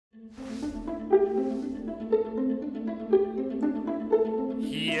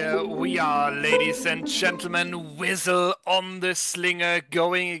Here we are, ladies and gentlemen. Whistle on the Slinger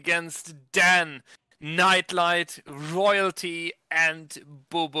going against Dan, Nightlight, Royalty, and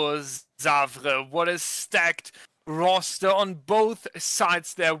Bobo Zavre. What a stacked roster on both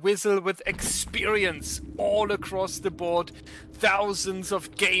sides there. Whistle with experience all across the board. Thousands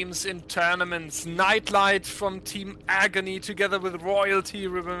of games in tournaments. Nightlight from Team Agony together with Royalty.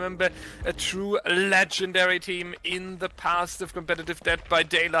 Remember, a true legendary team in the past of competitive Dead by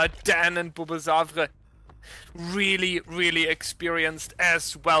Daylight. Dan and Bobo Zavre really experienced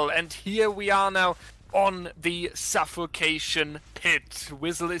as well. And here we are now on the suffocation pit.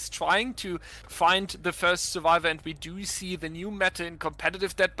 Whistle is trying to find the first survivor, and we do see the new meta in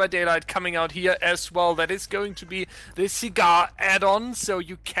competitive Dead by Daylight coming out here as well. That is going to be the cigar add-on, so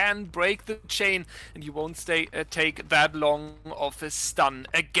you can break the chain and you won't take that long of a stun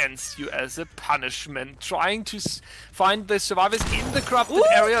against you as a punishment. Trying to find the survivors in the corrupted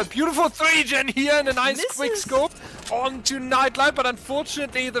area. A beautiful 3-gen here and a nice quick scope onto Nightlight, but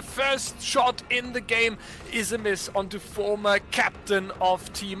unfortunately the first shot in the game is a miss onto former captain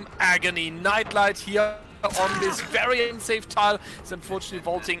of Team Agony. Nightlight here on this very unsafe tile is unfortunately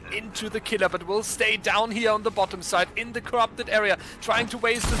vaulting into the killer, but will stay down here on the bottom side in the corrupted area, trying to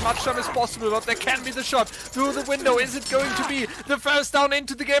waste as much time as possible. But there can be the shot through the window. Is it going to be the first down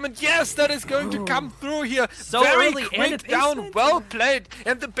into the game? And yes, that is going to come through here. So very early, quick down, well played.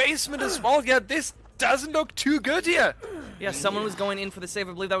 And the basement as well. Yeah, this doesn't look too good here. Yeah, someone was going in for the save.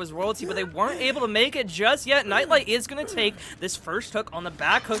 I believe that was Royalty, but they weren't able to make it just yet. Nightlight is going to take this first hook on the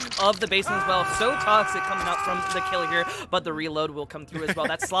back hook of the basement as well. So toxic coming out from the kill here, but the reload will come through as well.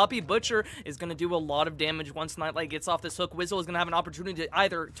 That sloppy butcher is going to do a lot of damage once Nightlight gets off this hook. Whistle is going to have an opportunity to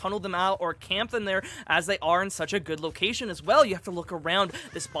either tunnel them out or camp them there, as they are in such a good location as well. You have to look around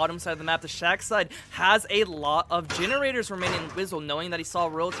this bottom side of the map. The shack side has a lot of generators remaining. Whistle, knowing that he saw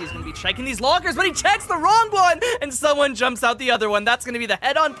Royalty, is going to be checking these lockers, but he checks the wrong one, and someone jumps out the other one. That's going to be the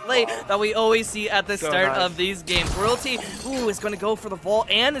head-on play that we always see at the start of these games. Royalty, is going to go for the vault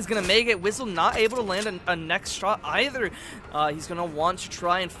and is going to make it. Whistle not able to land a next shot either. He's going to want to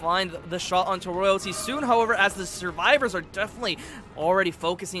try and find the shot onto Royalty soon, however, as the survivors are definitely already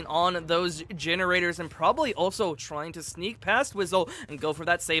focusing on those generators and probably also trying to sneak past Whistle and go for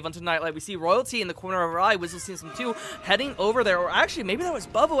that save onto Nightlight. We see Royalty in the corner of our eye. Whistle sees him too, heading over there, or actually maybe that was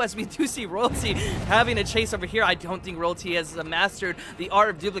Bubbo, as we do see Royalty having a chase over here. I don't think Royalty has mastered the art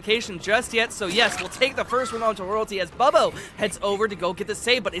of duplication just yet, so yes, we'll take the first one onto Royalty as Bubbo heads over to go get the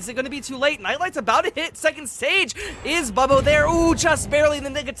save, but is it going to be too late? Nightlight's about to hit second stage. Is Bubbo there? Ooh, just barely in the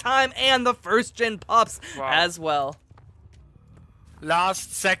nick of time, and the first gen pops as well.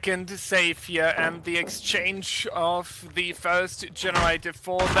 Last second save here, and the exchange of the first generator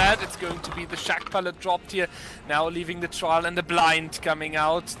for that. It's going to be the shack pallet dropped here, now leaving the trial and the blind coming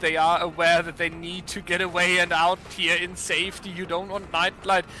out. They are aware that they need to get away and out here in safety. You don't want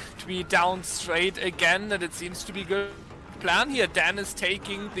Nightlight to be down straight again, and it seems to be good plan here. Dan is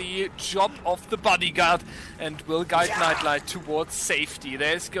taking the job of the bodyguard and will guide Nightlight towards safety.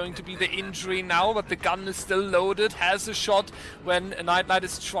 There's going to be the injury now, but the gun is still loaded, has a shot when Nightlight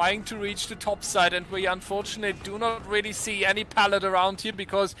is trying to reach the top side, and we unfortunately do not really see any pallet around here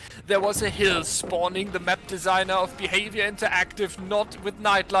because there was a hill spawning. The map designer of Behavior Interactive not with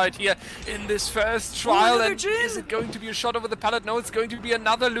Nightlight here in this first trial. And is it going to be a shot over the pallet? No, it's going to be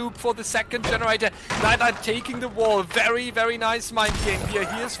another loop for the second generator. Nightlight taking the wall. Very nice mind game here.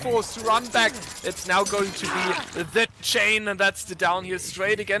 He is forced to run back. It's now going to be the chain, and that's the down here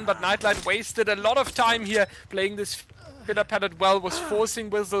straight again. But Nightlight wasted a lot of time here playing this filler pallet well, was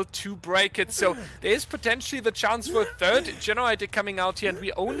forcing Whistle to break it. So there is potentially the chance for a third generator coming out here, and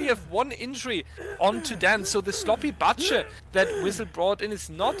we only have one injury onto Dan. So the sloppy butcher that Whistle brought in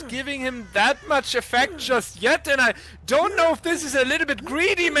is not giving him that much effect just yet, and I don't know if this is a little bit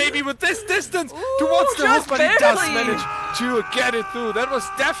greedy maybe with this distance towards the hook, but he does manage to get it through. That was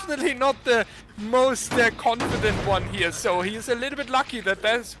definitely not the most confident one here, so he is a little bit lucky that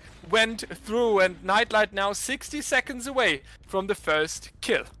that went through, and Nightlight now 60 seconds away from the first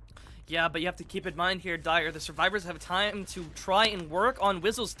kill. Yeah, but you have to keep in mind here, Dyer, the survivors have time to try and work on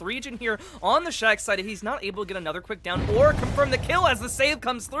Whistle's 3-gen here on the shack side. If he's not able to get another quick down or confirm the kill as the save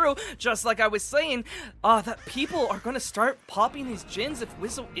comes through, just like I was saying, that people are going to start popping these gens if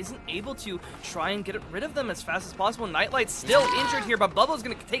Whistle isn't able to try and get rid of them as fast as possible. Nightlight's still injured here, but Bubba's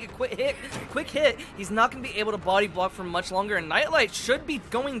going to take a quick hit. He's not going to be able to body block for much longer, and Nightlight should be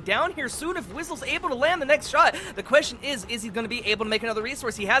going down here soon if Whistle's able to land the next shot. The question is he going to be able to make another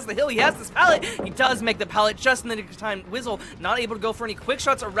resource? He has the hill, he has this pallet. He does make the pallet just in the nick of time. Wizzle not able to go for any quick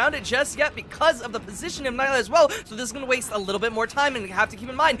shots around it just yet because of the position of Nightlight as well. So this is going to waste a little bit more time, and you have to keep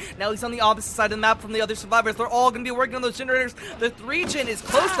in mind, now he's on the opposite side of the map from the other survivors. They're all going to be working on those generators. The 3-gen is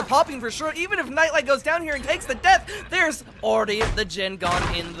close to popping for sure. Even if Nightlight goes down here and takes the death, there's already the gen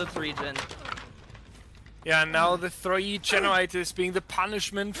gone in the 3-gen. Yeah, now the 3 generators being the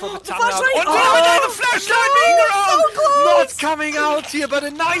punishment for the tunnel. Oh, the flashlight being around! So Not coming out here, but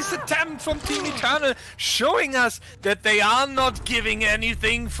a nice attempt from Team Eternal, showing us that they are not giving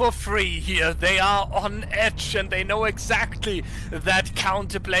anything for free here. They are on edge, and they know exactly that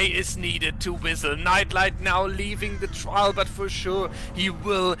counterplay is needed to Wizzle. Nightlight now leaving the trial, but for sure he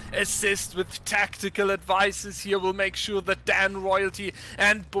will assist with tactical advices here. Will make sure that Dan, Royalty,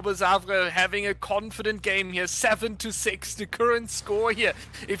 and Bubazavre are having a confident game here. 7-6 the current score here.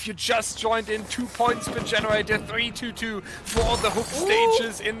 If you just joined in, 2 points per generator, 3-2-2 for the hook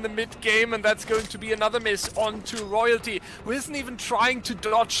stages in the mid game, and that's going to be another miss onto Royalty, who isn't even trying to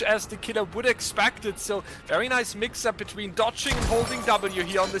dodge as the killer would expect it. So very nice mix up between dodging and holding W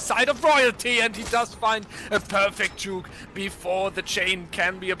here on the side of Royalty, and he does find a perfect juke before the chain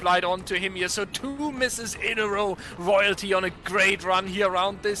can be applied onto him here. So 2 misses in a row. Royalty on a great run here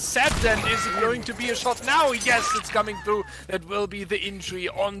around this set, and is it going to be a shot now? Yes, it's coming through. That will be the injury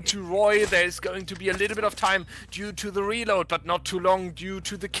onto Roy. There's going to be a little bit of time due to the reload, but not too long due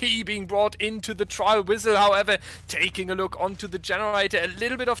to the key being brought into the trial. Wizzle, however, taking a look onto the generator. A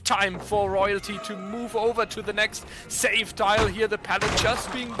little bit of time for Royalty to move over to the next save tile here. The pallet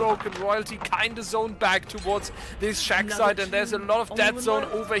just being broken. Royalty kind of zoned back towards this shack side, and there's a lot of dead zone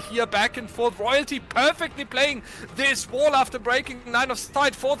over here, back and forth. Royalty perfectly playing this wall after breaking line of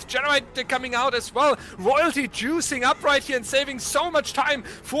sight. 4th generator coming out as well. Royalty juicing up right here and saving so much time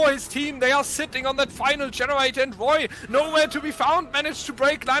for his team. They are sitting on that final generator, and Roy, nowhere to be found, managed to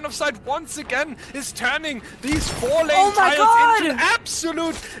break line of sight once again, is turning these 4-lane tiles into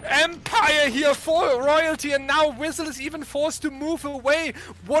absolute empire here for Royalty, and now Wizzle is even forced to move away.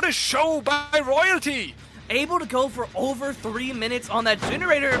 What a show by Royalty! Able to go for over 3 minutes on that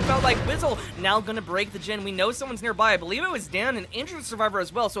generator. It felt like Wizzle now gonna break the gen. We know someone's nearby. I believe it was Dan, an injured survivor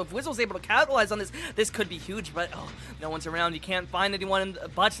as well. So if Wizzle's able to capitalize on this, this could be huge. But no one's around. You can't find anyone.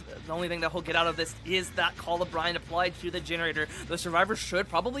 But the only thing that he'll get out of this is that Call of Brian applied to the generator. The survivor should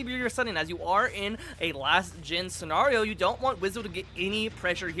probably be your setting. As you are in a last gen scenario, you don't want Wizzle to get any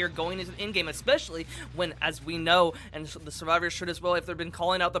pressure here going into the in-game, especially when, as we know, and the survivors should as well, if they've been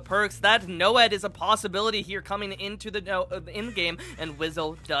calling out the perks, that Noed is a possibility here coming into the in-game, and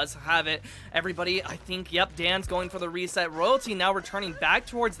Wizzle does have it. Everybody, I think, yep, Dan's going for the reset. Royalty now returning back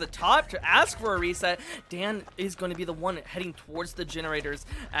towards the top to ask for a reset. Dan is going to be the one heading towards the generators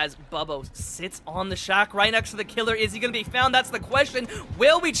as Bubbo sits on the shack right next to the killer. Is he going to be found? That's the question.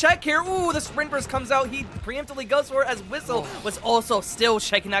 Will we check here? Ooh, the sprint burst comes out. He preemptively goes for it as Wizzle was also still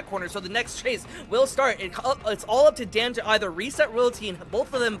checking that corner. So the next chase will start. It's all up to Dan to either reset Royalty and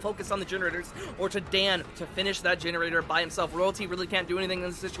both of them focus on the generators, or to Dan to finish that generator by himself. Royalty really can't do anything in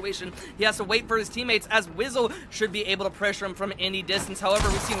this situation. He has to wait for his teammates, as Wizzle should be able to pressure him from any distance. However,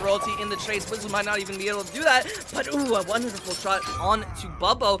 we've seen Royalty in the chase. Wizzle might not even be able to do that, but ooh, a wonderful shot on to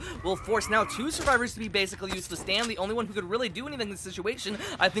Bubbo will force now 2 survivors to be basically useless. Dan, the only one who could really do anything in this situation.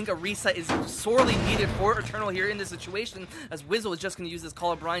 I think a reset is sorely needed for Eternal here in this situation, as Wizzle is just going to use this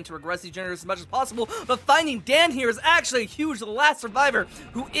Call of Brian to regress these generators as much as possible, but finding Dan here is actually huge. The last survivor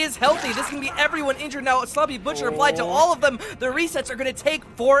who is healthy. This can be everyone injured now. Sloppy Butcher applied to all of them. The resets are going to take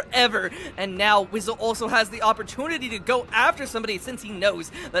forever, and now Wizzle also has the opportunity to go after somebody since he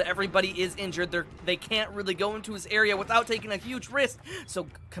knows that everybody is injured. They can't really go into his area without taking a huge risk, so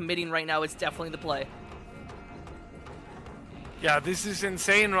committing right now is definitely the play. Yeah, this is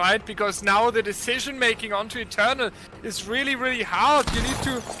insane, right? Because now the decision making onto Eternal is really, really hard. You need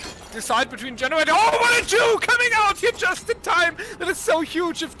to decide between generator. Oh, what a Jew coming out here just in time. That is so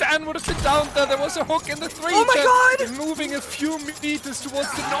huge. If Dan would have been down there was a hook in the 3. Oh my God! Moving a few meters towards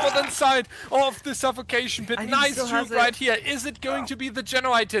the northern side of the suffocation pit. Nice juke right here. Is it going to be the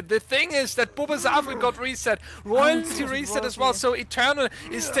generator? The thing is that Bubazavre got reset. Royalty reset as well. So Eternal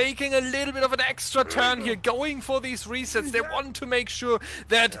is taking a little bit of an extra turn here, going for these resets. They want to make sure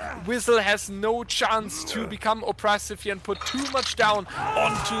that Wizzle has no chance to become oppressive here and put too much down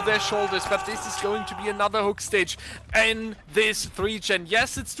onto their shoulders, but this is going to be another hook stage in this 3-gen.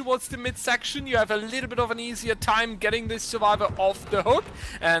 Yes, it's towards the midsection. You have a little bit of an easier time getting this survivor off the hook,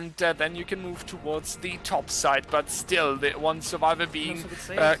 and then you can move towards the top side, but still the one survivor being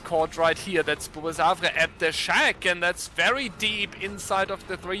caught right here. That's Bubazavre at the shack, and that's very deep inside of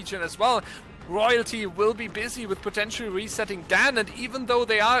the 3-gen as well. Royalty will be busy with potentially resetting Dan, and even though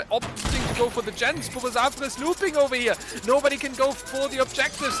they are opting to go for the gens, Bubazavra is looping over here. Nobody can go for the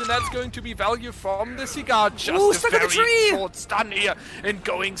objectives, and that's going to be value from the Cigar. Just a very short stun here, and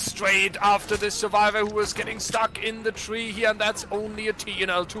going straight after the survivor who was getting stuck in the tree here, and that's only a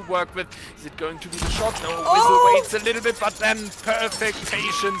TNL to work with. Is it going to be the shot? No, Whistle waits a little bit, but then perfect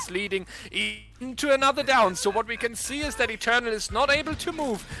patience leading into another down. So what we can see is that Eternal is not able to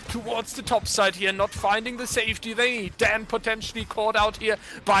move towards the top side here, not finding the safety they need. Dan potentially caught out here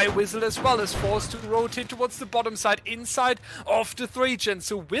by Whistle as well, is forced to rotate towards the bottom side inside of the 3-gen.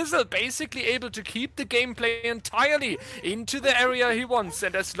 So Whistle basically able to keep the gameplay entirely into the area he wants,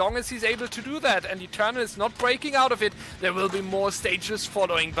 and as long as he's able to do that and Eternal is not breaking out of it, there will be more stages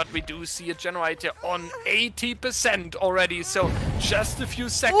following. But we do see a generator on 80% already, so just a few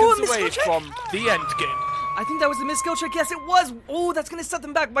seconds away from the end game. I think that was the missed skill check. Yes, it was. Oh, that's going to set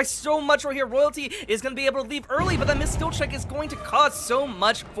them back by so much right here. Royalty is going to be able to leave early, but that missed skill check is going to cause so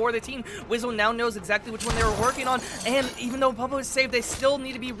much for the team. Whistle now knows exactly which one they were working on, and even though Bubba is saved, they still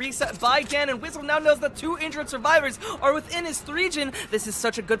need to be reset by Dan, and Whistle now knows that 2 injured survivors are within his 3-gen. This is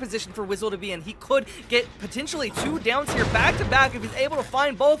such a good position for Whistle to be in. He could get potentially 2 downs here back-to-back if he's able to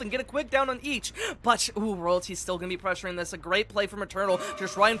find both and get a quick down on each. But, ooh, Royalty's still going to be pressuring this. A great play from Eternal to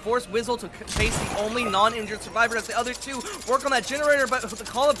just try and force Whistle to face the only non-injured survivor as the other 2 work on that generator, but the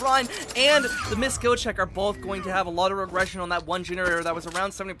Call of Brine and the missed skill check are both going to have a lot of regression on that one generator that was around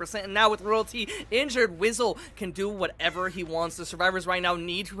 70%, and now with Royalty injured, Whistle can do whatever he wants. The survivors right now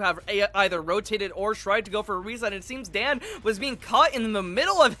need to have either rotated or tried to go for a reset, and it seems Dan was being caught in the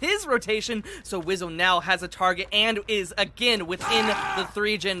middle of his rotation, so Whistle now has a target and is again within the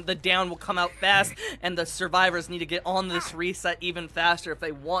 3-gen. The down will come out fast, and the survivors need to get on this reset even faster if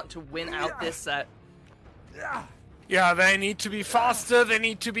they want to win out this set. Yeah, they need to be faster, they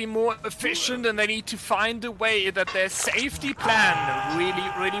need to be more efficient, and they need to find a way that their safety plan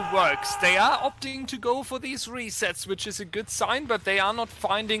really works. They are opting to go for these resets, which is a good sign, but they are not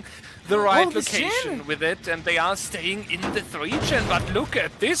finding the right location with it, and they are staying in the 3-gen. But look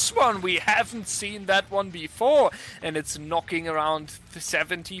at this one, we haven't seen that one before, and it's knocking around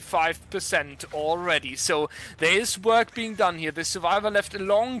 75% already. So there is work being done here. The survivor left a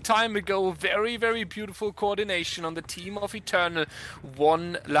long time ago. Very beautiful coordination on the team of Eternal.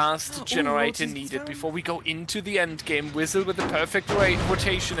 One last generator needed before we go into the end game. Whistle with the perfect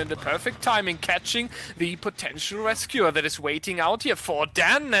rotation and the perfect timing, catching the potential rescuer that is waiting out here for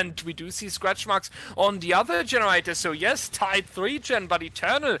Dan, and we do see scratch marks on the other generator. So yes, tied 3-gen, but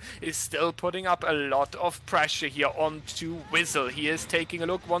Eternal is still putting up a lot of pressure here onto Whistle. He is taking a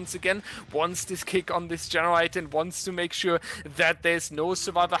look once again, wants this kick on this generator and wants to make sure that there's no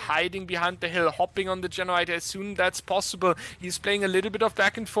survivor hiding behind the hill, hopping on the generator as soon as that's possible. He's playing a little bit of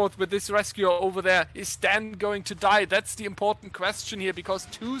back and forth with this rescuer over there. Is Dan going to die? That's the important question here, because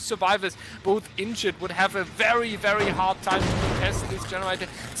 2 survivors, both injured, would have a very hard time to contest this generator.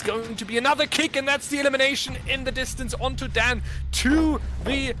 It's going to be another kick, and that's the elimination in the distance onto Dan.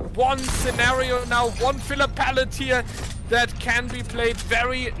 2v1 scenario now. 1 filler pallet here that can be played.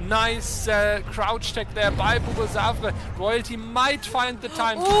 Very nice crouch tech there by Bubazavra. Royalty might find the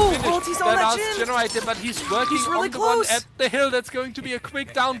time to finish that last generator, but he's working on the one at the hill. That's going to be a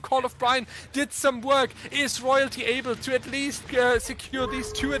quick down. Call of Brine did some work. Is Royalty able to at least secure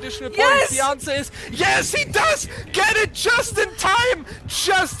these 2 additional points? The answer is yes, he does! Get it just in time!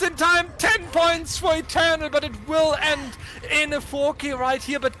 Just in time! 10 points for Eternal, but it will end in a 4K right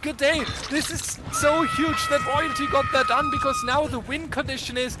here. But good day. This is so huge that Royalty got that done, because now the win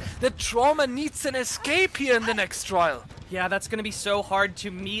condition is that Trauma needs an escape here in the next trial. Yeah, that's going to be so hard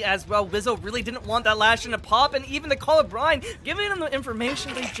to meet as well. Whistle really didn't want that last in to pop, and even the Call of Brine, giving them the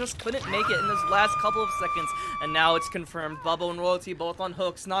information, they just couldn't make it in those last couple of seconds. And now it's confirmed. Bubble and Royalty both on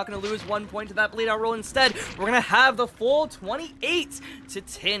hooks. Not going to lose 1 point to that bleed out roll. Instead, we're going to have the full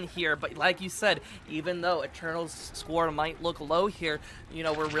 28-10 here. But like you said, even though Eternal's score might look low here, you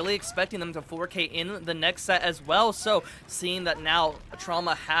know, we're really expecting them to 4K in the next set as well. So seeing that now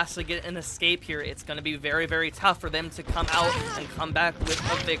Trauma has to get an escape here, it's going to be very tough for them to come out and come back with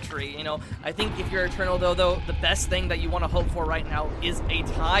a victory. You know, I think if you're Eternal though, the best thing that you want to hope for right now is a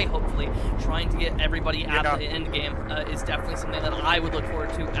tie, hopefully. Trying to get everybody at the end game is definitely something that I would look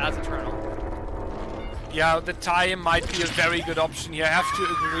forward to as Eternal. Yeah, the tie might be a very good option here. I have to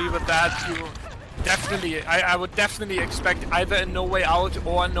agree with that. I would definitely expect either a no way out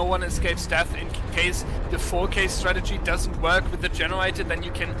or no one escapes death in case the 4K strategy doesn't work with the generator, then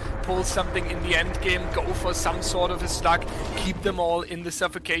you can pull something in the end game, go for some sort of a slug, keep them all in the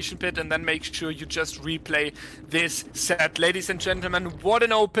suffocation pit, and then make sure you just replay this set. Ladies and gentlemen, what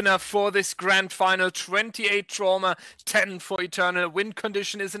an opener for this grand final. 28 trauma, 10 for Eternal. Win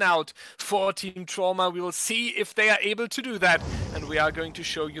condition isn't out for Team Trauma. We will see if they are able to do that, and we are going to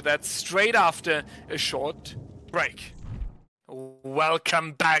show you that straight after a short break.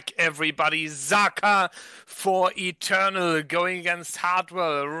 Welcome back, everybody. Zaka for Eternal going against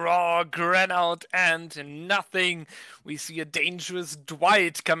Hardwell, Raw, Granout, and nothing. We see a dangerous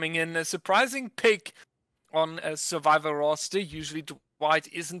Dwight coming in, a surprising pick on a Survivor roster. Usually Dwight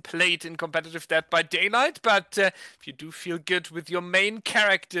isn't played in competitive Dead by Daylight, but if you do feel good with your main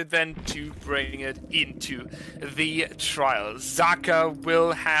character, then do bring it into the trial. Zaka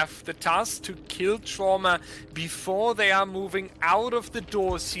will have the task to kill Trauma before they are moving out of the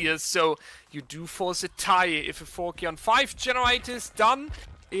doors here, so you do force a tie if a 4K on 5 generator is done.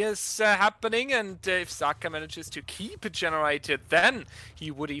 Is happening, and if Zaka manages to keep a generator, then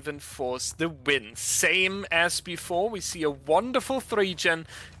he would even force the win. Same as before, we see a wonderful 3-gen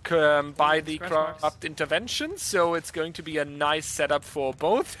by the corrupt intervention, so it's going to be a nice setup for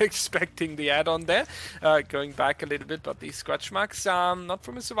both. Expecting the add-on there, going back a little bit, but these scratch marks are not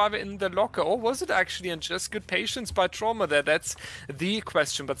from a survivor in the locker, or was it actually? And just good patience by Trauma there, that's the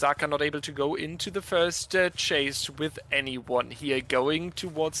question. But Zaka not able to go into the first chase with anyone here, going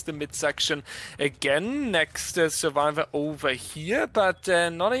towards the midsection again. Next survivor over here, but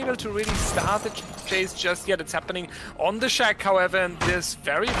not able to really start the chase just yet. It's happening on the shack, however, and this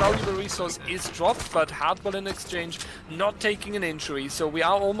very valuable resource is dropped, but Hardwell in exchange not taking an injury. So we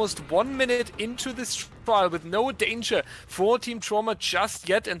are almost 1 minute into this trial with no danger for Team Trauma just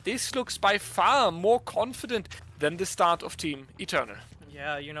yet, and this looks by far more confident than the start of Team Eternal.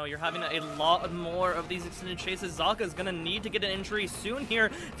 Yeah, you know, you're having a lot more of these extended chases. Zaka is going to need to get an injury soon here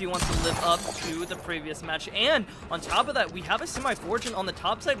if he wants to live up to the previous match. And on top of that, we have a semi-fortune on the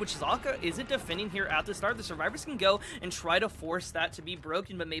top side, which Zaka isn't defending here at the start. The survivors can go and try to force that to be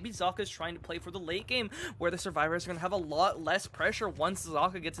broken, but maybe Zaka is trying to play for the late game where the survivors are going to have a lot less pressure. Once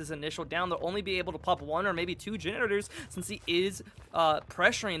Zaka gets his initial down, they'll only be able to pop 1 or maybe 2 generators since he is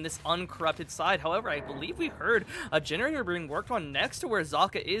pressuring this uncorrupted side. However, I believe we heard a generator being worked on next to where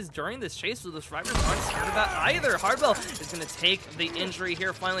Zaka is during this chase, so the survivors aren't scared of that either. Hardwell is going to take the injury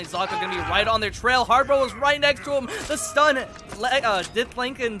here. Finally, Zaka going to be right on their trail. Hardwell was right next to him. The stun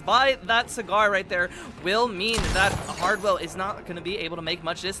Deathslinger by that cigar right there will mean that Hardwell is not going to be able to make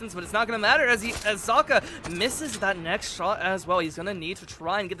much distance, but it's not going to matter as Zaka misses that next shot as well. He's going to need to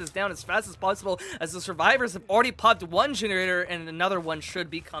try and get this down as fast as possible, as the survivors have already popped 1 generator and another one should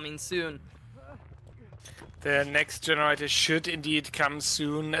be coming soon. The next generator should indeed come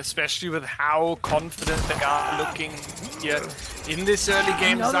soon, especially with how confident they are looking here in this early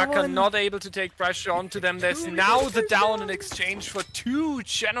game. Zaka not able to take pressure onto them. There's now the down in exchange for 2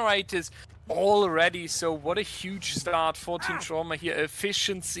 generators already, so what a huge start for Team Trauma here.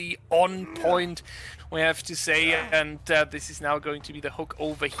 Efficiency on point, we have to say, and this is now going to be the hook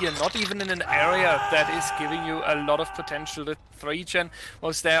over here, not even in an area that is giving you a lot of potential. The 3-gen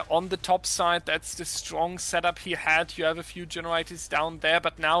was there on the top side. That's the strong setup he had. You have a few generators down there,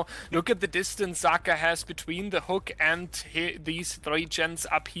 but now look at the distance Zaka has between the hook and these 3-gens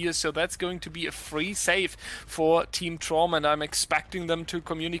up here, so that's going to be a free save for Team Trauma, and I'm expecting them to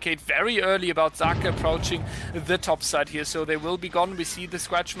communicate very early about Zaka approaching the top side here, so they will be gone. We see the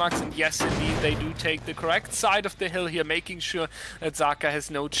scratch marks, and yes, indeed, they do take the correct side of the hill here, making sure that Zaka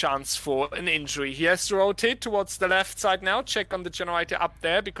has no chance for an injury. He has to rotate towards the left side now, check on the generator up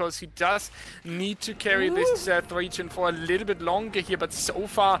there, because he does need to carry this 3-gen for a little bit longer here, but so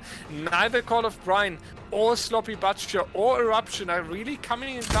far, neither Call of Brine or Sloppy Butcher or Eruption are really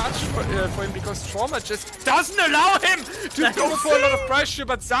coming in touch for him, because Trauma just doesn't allow him to go for a lot of pressure.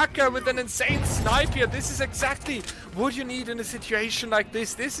 But Zaka with an insane snipe here, this is exactly what you need in a situation like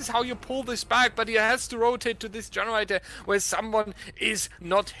this. This is how you pull this back, but he has to rotate to this generator where someone is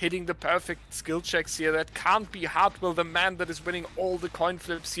not hitting the perfect skill checks here. That can't be Hardwell, the man that is winning all the coin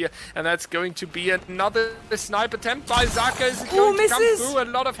flips here, and that's going to be another snipe attempt by Zaka. Is it going to come through? A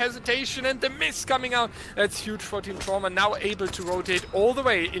lot of hesitation and the miss coming out. That's huge for Team Trauma, now able to rotate all the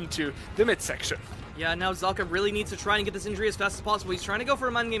way into the midsection. Yeah, now Zaka really needs to try and get this injury as fast as possible. He's trying to go for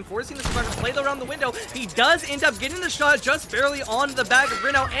a mind game, forcing the survivor to play around the window. He does end up getting the shot just barely on the back of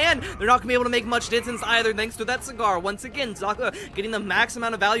Reno, and they're not going to be able to make much distance either thanks to that cigar. Once again, Zaka getting the max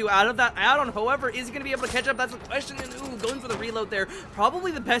amount of value out of that add-on. However, is he going to be able to catch up? That's the question. And ooh, going for the reload there.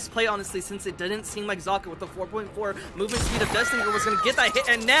 Probably the best play, honestly, since it didn't seem like Zaka with the 4.4 movement speed of Deathslinger was going to get that hit.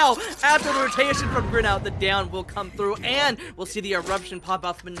 And now, after the rotation from Grinout, the down will come through, and we'll see the eruption pop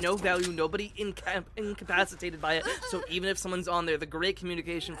off, but no value, nobody incapacitated by it. So even if someone's on there, the great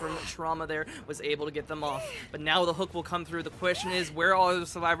communication from Trauma there was able to get them off. But now the hook will come through. The question is, where are the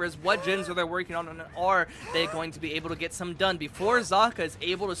survivors? What gens are they working on? And are they going to be able to get some done before Zaka is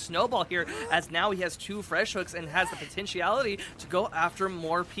able to snowball here, as now he has 2 fresh hooks and has the potentiality to go after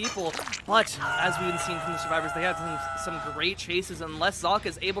more people. But as we've been seeing from the survivors, they have some great chases. Unless Zaka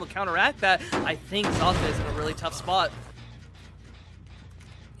is able to counteract that, I think Zaka is in a really tough spot.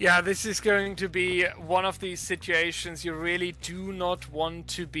 Yeah, this is going to be one of these situations you really do not want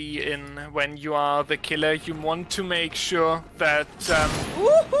to be in when you are the killer. You want to make sure that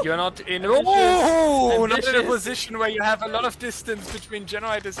you're not in not in a position where you have a lot of distance between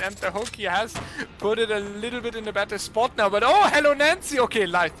generators and the hook. He has put it a little bit in a better spot now, but oh, hello Nancy! Okay,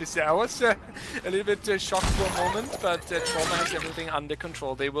 live this. I was a little bit shocked for a moment, but Trauma has everything under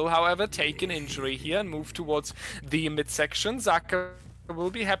control. They will, however, take an injury here and move towards the midsection. Zaka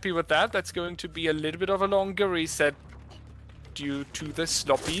will be happy with that. That's going to be a little bit of a longer reset due to the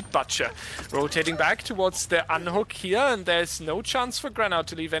sloppy butcher. Rotating back towards the unhook here, and there's no chance for Granout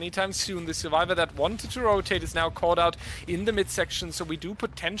to leave anytime soon. The survivor that wanted to rotate is now caught out in the midsection, so we do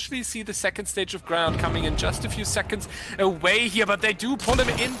potentially see the second stage of Granout coming in just a few seconds away here, but they do pull him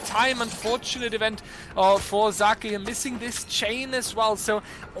in time. Unfortunate event for Zaka, missing this chain as well. So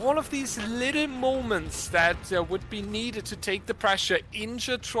all of these little moments that would be needed to take the pressure,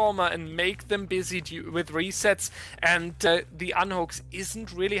 injure Trauma, and make them busy with resets and the unhooks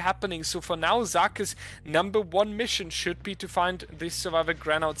isn't really happening. So for now, Zaka's #1 mission should be to find this survivor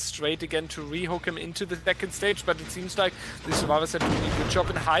Granout straight again to rehook him into the second stage, but it seems like the survivors are doing a good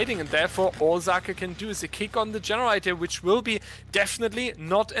job in hiding, and therefore all Zaka can do is a kick on the generator, which will be definitely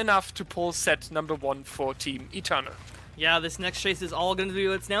not enough to pull set #1 for Team Eternal. Yeah, this next chase is all going to be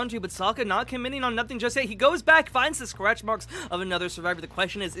what it's down to, but Zaka not committing on nothing just yet. He goes back, finds the scratch marks of another survivor. The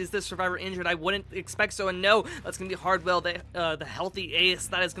question is this survivor injured? I wouldn't expect so, and no, that's going to be Hardwell, the healthy ace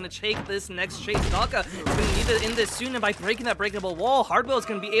that is going to take this next chase. Zaka is going to need to end this soon, and by breaking that breakable wall, Hardwell is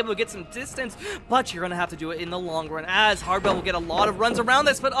going to be able to get some distance, but you're going to have to do it in the long run, as Hardwell will get a lot of runs around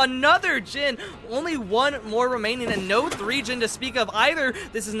this, but another gen, only 1 more remaining, and no 3 gen to speak of either.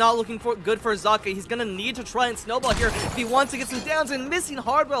 This is not looking good for Zaka. He's going to need to try and snowball here if he wants to get some downs, and missing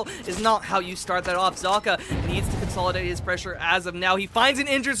Hardwell is not how you start that off. Zaka needs to consolidate his pressure as of now. He finds an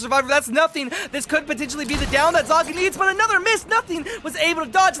injured survivor. That's nothing. This could potentially be the down that Zaka needs, but another miss. Nothing was able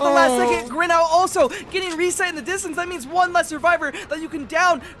to dodge the last second. Grinout also getting reset in the distance. That means 1 less survivor that you can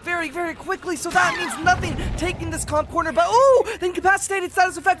down very, very quickly, so that means nothing taking this comp corner, but the incapacitated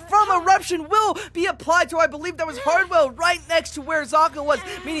status effect from Eruption will be applied to, I believe that was Hardwell, right next to where Zaka was,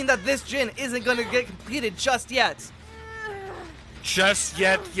 meaning that this gen isn't going to get completed just yet. Just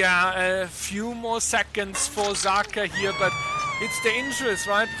yet, yeah, a few more seconds for Zaka here, but it's dangerous,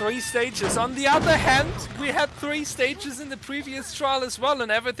 right? 3 stages. On the other hand, we had 3 stages in the previous trial as well,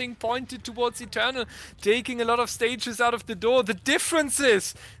 and everything pointed towards Eternal taking a lot of stages out of the door. The difference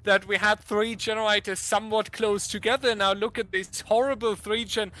is that we had 3 generators somewhat close together. Now look at this horrible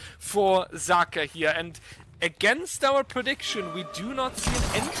 3-gen for Zaka here, and against our prediction, we do not see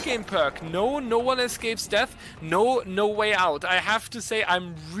an endgame perk. No one escapes death. No way out. I have to say,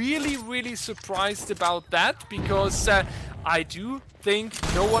 I'm really surprised about that, because I do think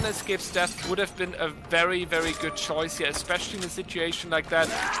no one escapes death would have been a very good choice here, especially in a situation like that.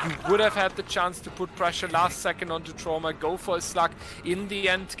 You would have had the chance to put pressure last second onto Trauma, go for a slug in the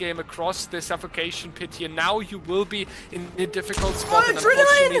end game across the suffocation pit here. Now you will be in a difficult spot, and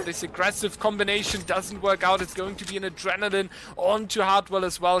unfortunately this aggressive combination doesn't work out. It's going to be an adrenaline onto Hardwell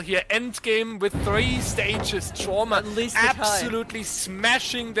as well here. End game with 3 stages. Trauma absolutely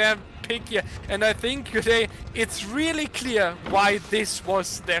smashing their pick here, and I think today it's really clear why this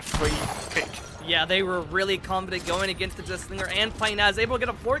was their free pick. Yeah, they were really confident going against the Deathslinger and playing as able to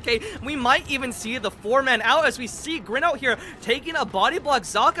get a 4K. We might even see the 4-man out as we see Grinout here taking a body block.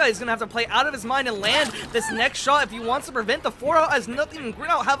 Zaka is going to have to play out of his mind and land this next shot if he wants to prevent the 4-out, as nothing and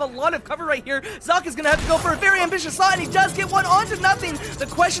Grinout have a lot of cover right here. Zaka is going to have to go for a very ambitious shot, and he does get one onto nothing. The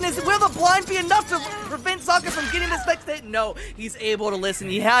question is, will the blind be enough to prevent Zaka from getting this next hit? No, he's able to listen.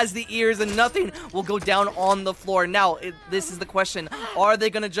 He has the ears, and nothing will go down on the floor. Now, this is the question. Are they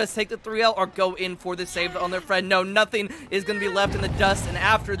going to just take the 3-out or go in for the save on their friend? No, nothing is going to be left in the dust, and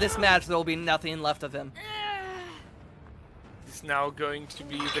after this match, there will be nothing left of him. is now going to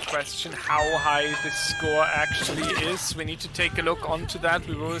be the question how high the score actually is. We need to take a look onto that.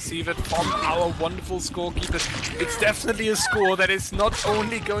 We will receive it from our wonderful scorekeepers. It's definitely a score that is not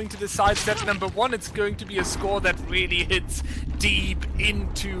only going to decide set number 1, it's going to be a score that really hits deep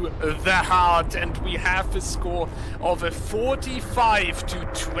into the heart, and we have a score of a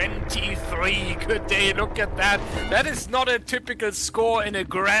 45-23. Good day, look at that. That is not a typical score in a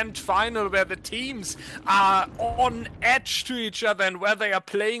grand final where the teams are on edge to each other and where they are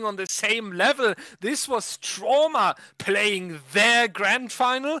playing on the same level. This was Trauma playing their grand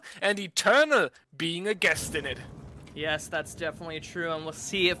final and Eternal being a guest in it. Yes, that's definitely true, and we'll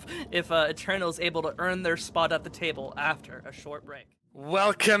see if Eternal is able to earn their spot at the table after a short break.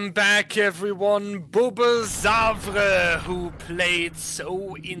 Welcome back, everyone. Bubba Zavre, who played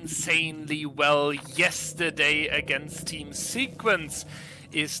so insanely well yesterday against Team Sequence,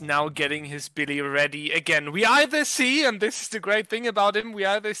 is now getting his Billy ready again. We either see, and this is the great thing about him, we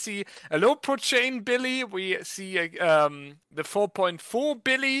either see a low pro chain Billy, we see the 4.4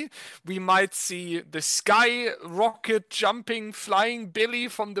 Billy, we might see the sky rocket jumping flying Billy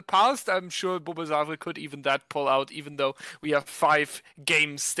from the past. I'm sure Bubba Zavre could even that pull out, even though we have 5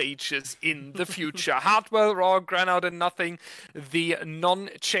 game stages in the future. Hardwell, Raw, Granout and Nothing, the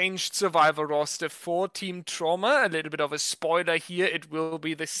non-changed survivor roster for Team Trauma. A little bit of a spoiler here, it will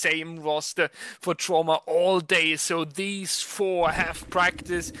be the same roster for Trauma all day. So these 4 have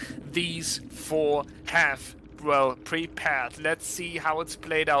practice, these 4 have well prepared. Let's see how it's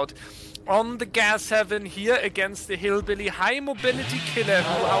played out. On the gas heaven here against the Hillbilly, high mobility killer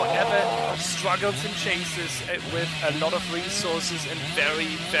who, however, struggles and chases with a lot of resources and very,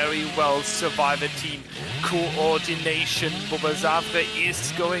 very well survivor team coordination. Bubba Zavre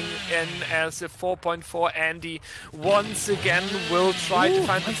is going in as a 4.4. Andy once again will try to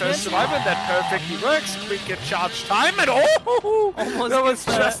find the first survivor, and that perfectly works. Quick charge time, and that was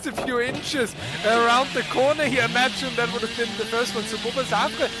just a few inches around the corner here. Imagine that would have been the first one. So Bubba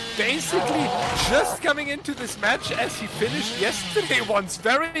Zavre basically just coming into this match as he finished yesterday once.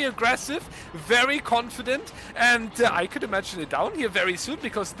 Very aggressive, very confident, and I could imagine it down here very soon,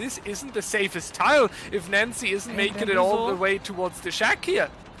 because this isn't the safest tile if Nancy isn't making it all the way towards the shack here.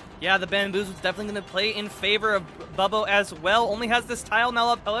 Yeah, the Bamboozle is definitely going to play in favor of Bubbo as well. Only has this tile now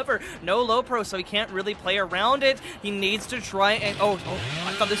up, however, no low pro, so he can't really play around it. He needs to try and... Oh,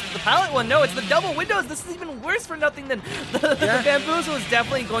 I thought this was the pallet one. No, it's the double windows. This is even worse for Nothing than the Bamboozle is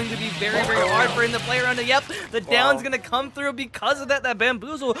definitely going to be very, very hard for him to play around it. Yep, the down's going to come through because of that. That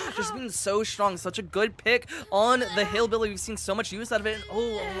Bamboozle just been so strong. Such a good pick on the Hillbilly. We've seen so much use out of it.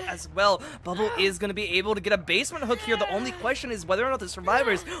 And as well, Bubbo is going to be able to get a basement hook here. The only question is whether or not the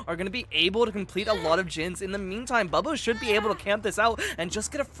survivors are going to be able to complete a lot of gens. In the meantime, Bubba should be able to camp this out and just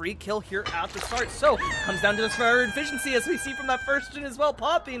get a free kill here at the start. So, comes down to the survivor efficiency, as we see from that first gen as well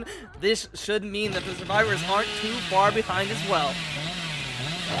popping. This should mean that the survivors aren't too far behind as well.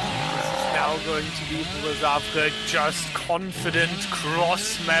 This is now going to be Zavre, just confident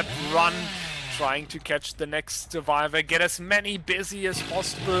cross-map run, trying to catch the next survivor, get as many busy as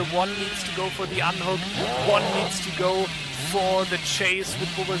possible. One needs to go for the unhook, one needs to go for the chase with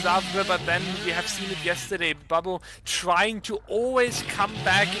Bubba Zavre, but then we have seen it yesterday. Bubbo trying to always come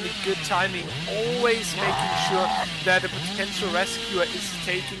back in a good timing, always making sure that a potential rescuer is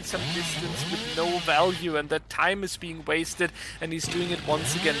taking some distance with no value and that time is being wasted, and he's doing it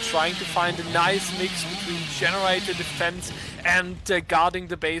once again, trying to find a nice mix between generator defense and guarding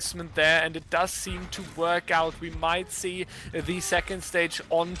the basement there, and it does seem to work out. We might see the second stage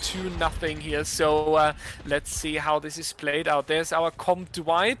on to Nothing here, so let's see how this is played out. There's our comp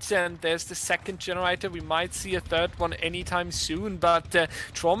Dwight, and there's the second generator. We might see a third one anytime soon, but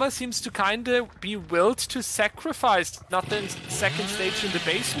Trauma seems to kind of be willed to sacrifice Nothing's second stage in the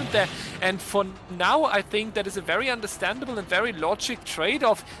basement there, and for now I think that is a very understandable and very logic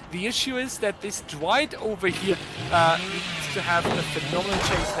trade-off. The issue is that this Dwight over here needs to have a phenomenal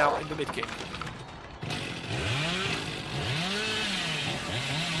chase now in the mid-game.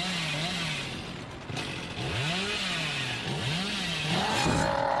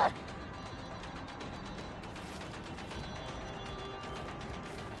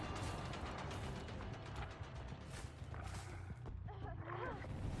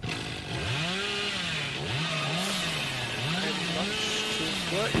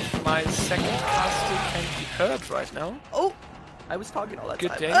 If my second caster can be heard right now. Oh, I was talking all that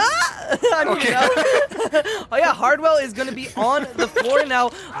Good time. day. Okay. Oh yeah, Hardwell is going to be on the floor now.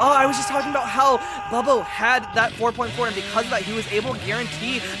 Oh, I was just talking about how Bubbo had that 4.4, and because of that, he was able to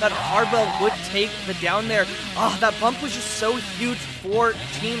guarantee that Hardwell would take the down there. Oh, that bump was just so huge for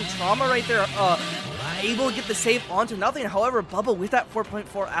Team Trauma right there. able to get the save onto nothing. However, Bubble with that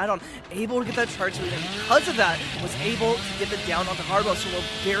 4.4 add-on, able to get that charge lead, and because of that, was able to get the down onto Hardwell. So a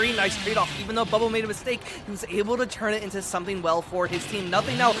very nice trade-off. Even though Bubble made a mistake, he was able to turn it into something well for his team.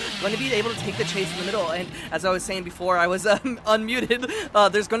 Nothing now going to be able to take the chase in the middle. And as I was saying before, I was unmuted.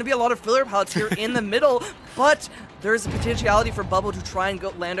 There's going to be a lot of filler pallets here in the middle, but there's a potentiality for Bubble to try and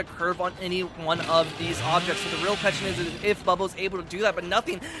go land a curve on any one of these objects. So the real question is if Bubble's able to do that, but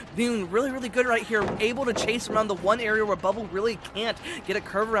nothing. Being really, really good right here, able to chase around the one area where Bubble really can't get a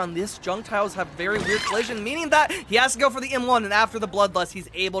curve around. This junk tiles have very weird collision, meaning that he has to go for the M1, and after the Bloodlust, he's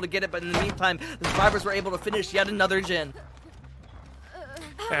able to get it, but in the meantime, the survivors were able to finish yet another gen.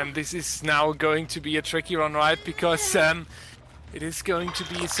 And this is now going to be a tricky one, right? Because it is going to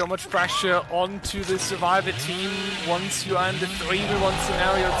be so much pressure onto the survivor team. Once you are in the 3v1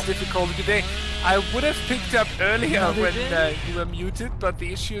 scenario, it's difficult today. I would have picked up earlier when you were muted, but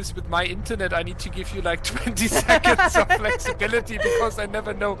the issue is with my internet, I need to give you like 20 seconds of flexibility because I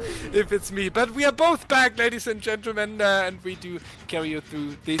never know if it's me. But we are both back, ladies and gentlemen, and we do carry you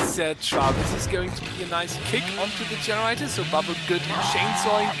through this trial. This is going to be a nice kick onto the generator, so Bubble good in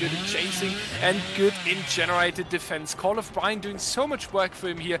chainsawing, good in chasing, and good in generated defense. Call of Brian doing so much work for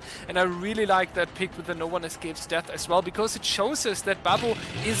him here, and I really like that pick with the No One Escapes Death as well, because it shows us that Bubble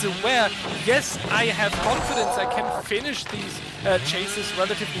is aware, yes, I have confidence I can finish these chases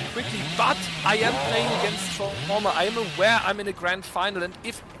relatively quickly, but I am playing against Trauma. I am aware I'm in a grand final, and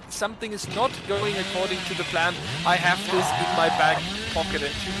if something is not going according to the plan, I have this in my back pocket.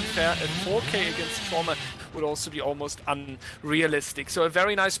 And to be fair, at 4K against Trauma would also be almost unrealistic. So a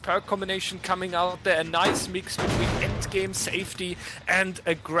very nice perk combination coming out there, a nice mix between endgame safety and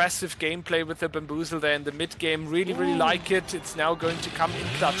aggressive gameplay with the Bamboozle there in the mid game. Really, really like it. It's now going to come in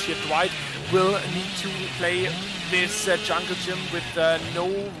clutch here. Dwight will need to play this jungle gym with no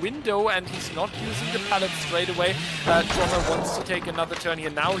window, and he's not using the pallet straight away. Trauma wants to take another turn here.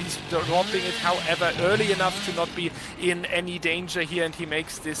 Now he's dropping it, however, early enough to not be in any danger here, and he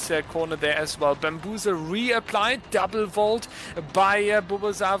makes this corner there as well. Bamboozle reapplied, double vault by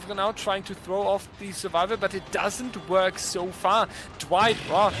Bubozavre now, trying to throw off the survivor, but it doesn't work so far. Dwight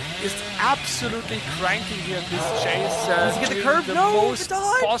is absolutely cranking here in this chase. Does he get the curve? The no, most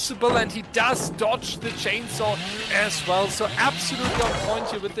possible, and he does dodge the chainsaw as well. So absolutely on point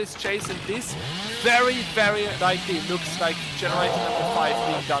here with this chase, and this very, very likely looks like generator number 5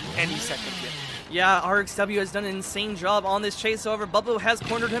 being done any second here. Yeah, RXW has done an insane job on this chase. However, Bubbo has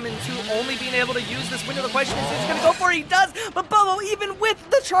cornered him into only being able to use this window. The question is he going to go for it? He does, but Bubbo, even with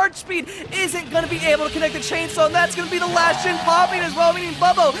the charge speed, isn't going to be able to connect the chainsaw, and that's going to be the last gen popping as well, meaning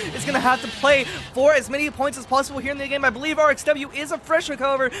Bubbo is going to have to play for as many points as possible here in the game. I believe RXW is a fresh hook,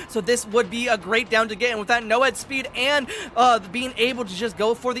 however, so this would be a great down to get, and with that no-head speed and being able to just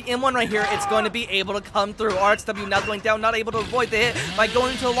go for the M1 right here, it's going to be able to come through. RXW now going down, not able to avoid the hit by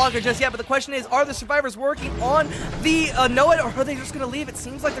going into the locker just yet, but the question is, are the survivors working on the no-head, or are they just going to leave? It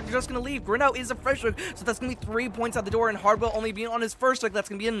seems like they're just going to leave. Grinow is a fresh hook, so that's going to be 3 points out the door, and Hardwell only being on his first hook, that's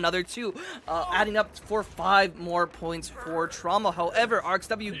going to be another 2, adding up for 5 more points for Trauma. However,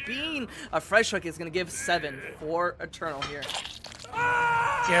 RXW being a fresh hook is going to give 7 for Eternal here.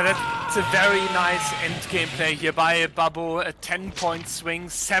 Yeah, that's a very nice end game play here by Bubbo. A 10-point swing,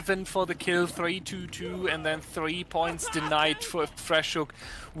 7 for the kill, 3-2-2, and then 3 points denied for a fresh hook.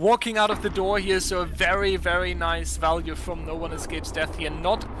 Walking out of the door here, so a very, very nice value from No One Escapes Death here.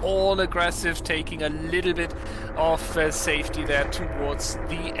 Not all aggressive, taking a little bit of safety there towards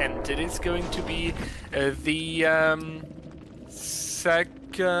the end. It is going to be the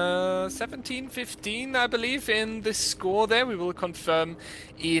 17-15, I believe, in the score there. We will confirm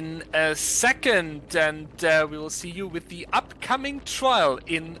in a second, and we will see you with the upcoming trial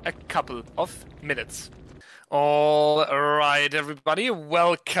in a couple of minutes. All right, everybody,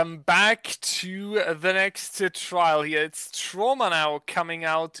 welcome back to the next trial here. It's Trauma now coming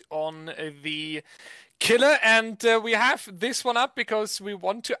out on the Killer, and we have this one up because we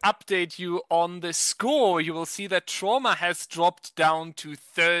want to update you on the score. You will see that Trauma has dropped down to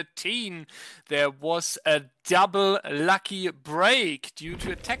 13. There was a double lucky break due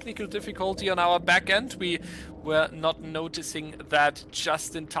to a technical difficulty on our back end. We were not noticing that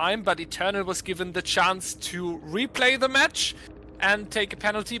just in time, but Eternal was given the chance to replay the match and take a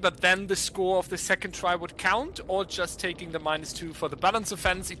penalty, but then the score of the second try would count, or just taking the -2 for the balance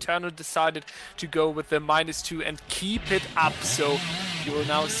offense. Eternal decided to go with the -2 and keep it up, so you will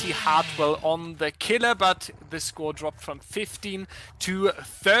now see Hardwell on the Killer, but the score dropped from 15 to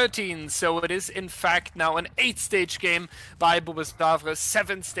 13, so it is in fact now an 8-stage game by Bubozavre.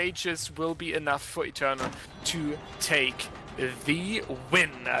 7 stages will be enough for Eternal to take the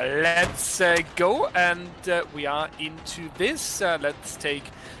win. Let's go, and we are into this. Let's take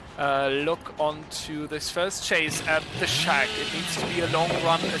look onto this first chase at the shack. It needs to be a long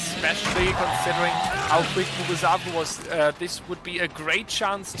run, especially considering how quick Mugusaku was. This would be a great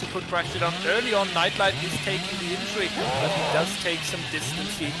chance to put pressure down early on. Nightlight is taking the injury, but he does take some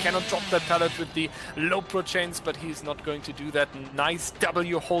distance. He cannot drop that pallet with the low pro chains, but he's not going to do that. Nice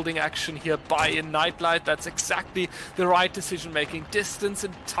W holding action here by Nightlight. That's exactly the right decision making. Distance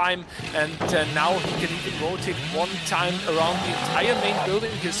and time, and now he can even rotate one time around the entire main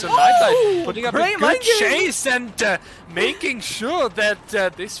building here. So Nightlight putting up a good chase and making sure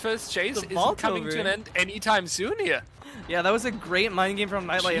that this first chase isn't coming to an end anytime soon here. Yeah, that was a great mind game from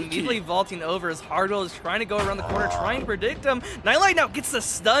Nightlight, immediately vaulting over as Hardwell is trying to go around the corner, trying to predict him. Nightlight now gets the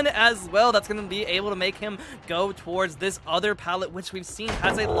stun as well. That's going to be able to make him go towards this other pallet, which we've seen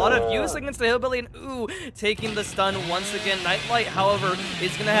has a lot of use against the Hillbilly, and ooh, taking the stun once again. Nightlight, however,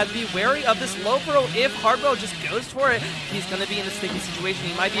 is going to have to be wary of this low pro. If Hardwell just goes for it, he's going to be in a sticky situation.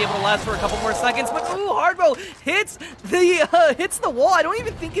 He might be able to last for a couple more seconds, but ooh, Hardwell hits the wall. I don't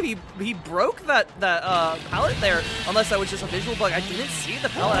even think if he broke that pallet there, unless that was just a visual bug. I didn't see the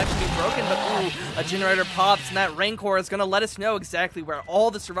pallet actually be broken, but ooh, a generator pops, and that Rancor is going to let us know exactly where all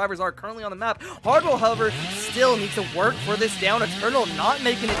the survivors are currently on the map. Hardwell, however, still needs to work for this down eternal, not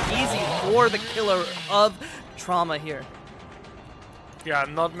making it easy for the killer of Trauma here. Yeah,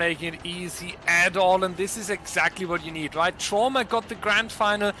 not making it easy at all, and this is exactly what you need, right? Trauma got the grand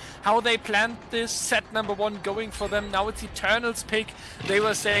final, how they planned this, set number 1 going for them. Now it's Eternal's pick. They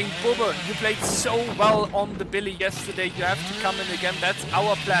were saying, Bubba, you played so well on the Billy yesterday, you have to come in again. That's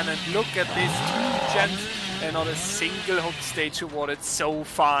our plan, and look at this, 2 gens and not a single hook stage awarded so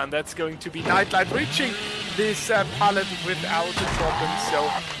far, and that's going to be Nightlight reaching this pallet without a problem.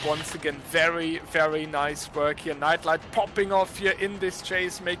 So once again, very, very nice work here. Nightlight popping off here in this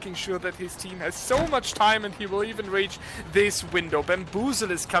chase, making sure that his team has so much time and he will even reach this window.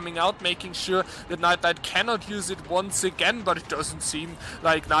 Bamboozle is coming out, making sure that Nightlight cannot use it once again, but it doesn't seem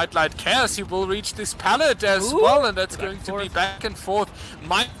like Nightlight cares. He will reach this pallet as well, and that's going to be back and forth.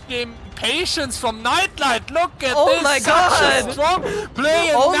 Mind game patience from Nightlight. Look at this, my such God. a strong play,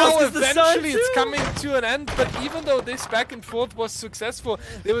 and now Almost eventually it's coming to an end. But even though this back and forth was successful,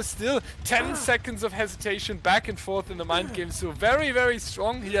 there was still 10 seconds of hesitation back and forth in the mind game. So very, very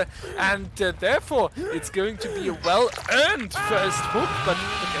strong here, and therefore it's going to be a well-earned first hook, but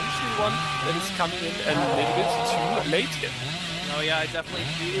potentially one that is coming in a little bit too late here. Oh yeah, I definitely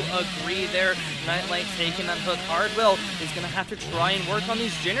do agree there. Nightlight taking that hook. Hardwell is going to have to try and work on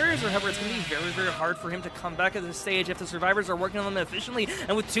these generators, or however, it's going to be very, very hard for him to come back at this stage if the survivors are working on them efficiently.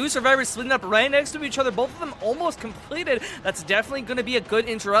 And with 2 survivors splitting up right next to each other, both of them almost completed, that's definitely going to be a good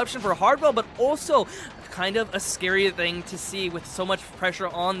interruption for Hardwell, but also kind of a scary thing to see with so much pressure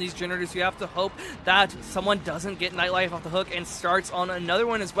on these generators. You have to hope that someone doesn't get Nightlight off the hook and starts on another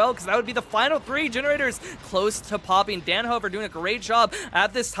one as well, because that would be the final 3 generators close to popping. Dan, however, doing a great job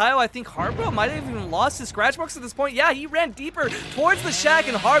at this tile. I think Hardwell might have even lost his scratch box at this point. Yeah, he ran deeper towards the shack,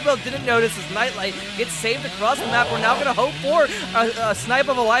 and Hardwell didn't notice as Nightlight gets saved across the map. We're now going to hope for a snipe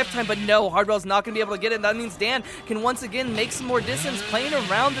of a lifetime, but no, Hardwell's not going to be able to get it. That means Dan can once again make some more distance playing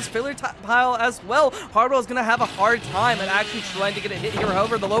around this filler pile as well. Hardwell's going to have a hard time at actually trying to get a hit here.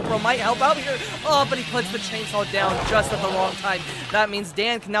 However, the low pro might help out here. Oh, but he puts the chainsaw down just at the wrong time. That means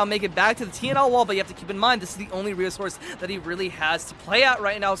Dan can now make it back to the TNL wall, but you have to keep in mind this is the only resource that he really has to play at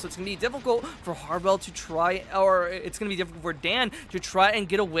right now, so it's going to be difficult for Hardwell to try, or it's going to be difficult for Dan to try and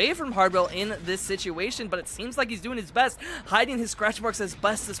get away from Hardwell in this situation, but it seems like he's doing his best, hiding his scratch marks as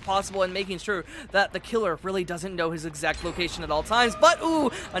best as possible and making sure that the killer really doesn't know his exact location at all times. But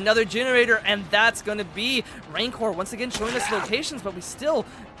ooh, another generator, and that's going to be Rancor once again showing us locations, but we still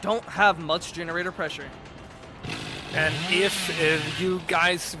don't have much generator pressure. And if you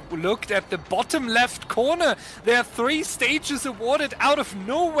guys looked at the bottom left corner, there are 3 stages awarded out of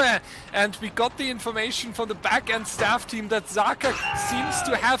nowhere, and we got the information from the back-end staff team that Zaka seems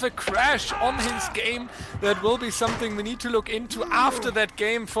to have a crash on his game. That will be something we need to look into after that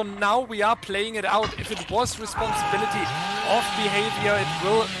game. For now, we are playing it out. If it was responsibility of behavior, it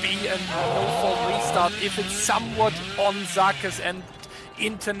will be a no-fault restart. If it's somewhat on Zaka's end,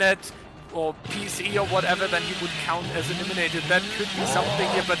 internet or PC or whatever, then he would count as eliminated. That could be something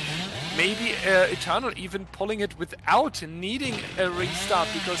here, but maybe Eternal even pulling it without needing a restart,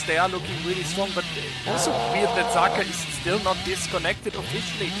 because they are looking really strong. But also weird that Zaka is still not disconnected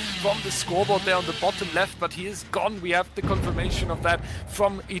officially from the scoreboard there on the bottom left, but he is gone. We have the confirmation of that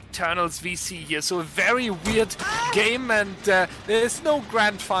from Eternal's VC here. So a very weird game, and there is no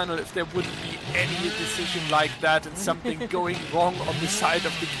grand final if there wouldn't be any decision like that and something going wrong on the side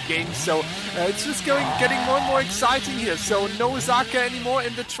of the game. So it's just getting more and more exciting here. So no Zaka anymore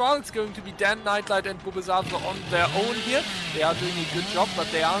in the trial. It's going to be Dan, Nightlight and Bubazadra on their own here. They are doing a good job, but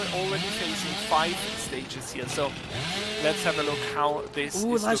they are already facing 5 stages here. So let's have a look how this is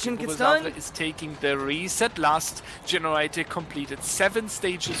looking. Bubazadra is taking the reset. Last generator completed. 7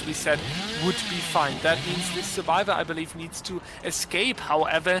 stages we said would be fine. That means this survivor, I believe, needs to escape.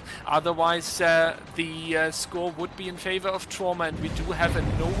 However, otherwise the score would be in favor of Trauma, and we do have a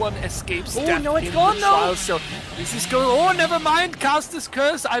no one escapes death no, it's in gone, the trial. So this is going. Oh, never mind. Caster's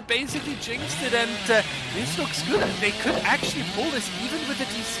Curse. I basically jinxed it, and this looks good. They could actually pull this even with a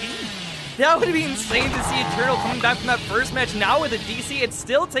DC. That would be insane to see Eternal coming back from that first match. Now with a DC, it's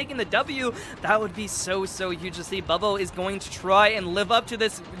still taking the W. That would be so huge to see. Bubbo is going to try and live up to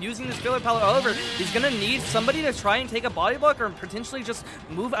this using this filler palette. However, he's going to need somebody to try and take a body block or potentially just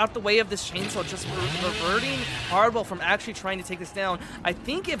move out the way of this chainsaw, just reverting Hardwell from actually trying to take this down. I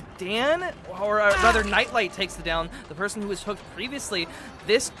think if Dan, or rather Nightlight, takes it down, the person who was hooked previously,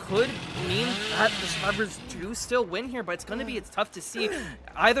 this could mean that the survivors do still win here, but it's tough to see.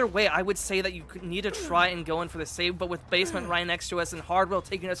 Either way, I would say that you need to try and go in for the save, but with Basement right next to us and Hardwell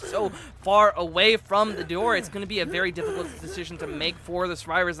taking us so far away from the door, it's going to be a very difficult decision to make for the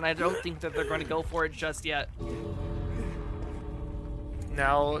survivors, and I don't think that they're going to go for it just yet.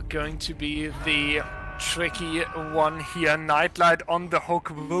 Now going to be the tricky one here. Nightlight on the hook.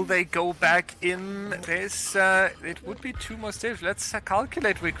 Will they go back in this? It would be 2 more stages. Let's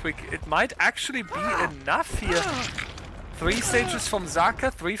calculate real quick. It might actually be enough here. 3 stages from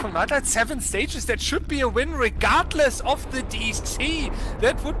Zaka, 3 from Nightlight, 7 stages. That should be a win regardless of the DC.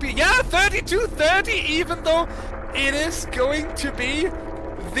 That would be, yeah, 32-30, even though it is going to be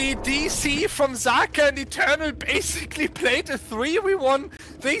the DC from Zaka, and Eternal basically played a 3v1.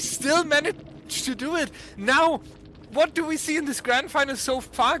 They still managed to do it. Now, what do we see in this grand final so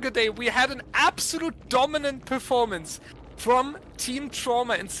far today? We had an absolute dominant performance from Team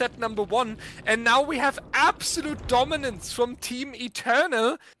Trauma in set number 1, and now we have absolute dominance from Team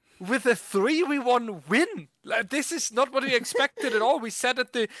Eternal with a 3v1 win. Like, this is not what we expected at all. We said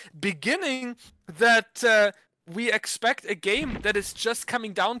at the beginning that we expect a game that is just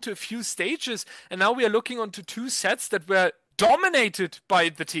coming down to a few stages, and now we are looking onto 2 sets that were dominated by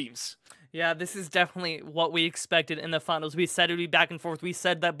the teams. Yeah, this is definitely what we expected in the finals. We said it would be back and forth. We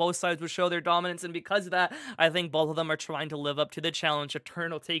said that both sides would show their dominance, and because of that, I think both of them are trying to live up to the challenge.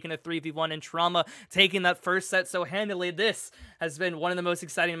 Eternal taking a 3v1 and Trauma taking that first set so handily. This has been one of the most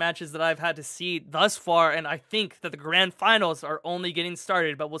exciting matches that I've had to see thus far, and I think that the grand finals are only getting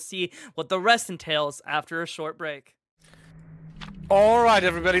started, but we'll see what the rest entails after a short break. Alright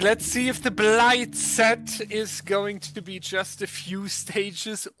everybody, let's see if the Blight set is going to be just a few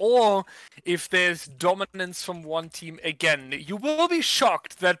stages or if there's dominance from one team again. You will be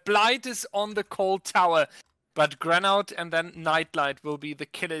shocked that Blight is on the cold tower, but Granout and then Nightlight will be the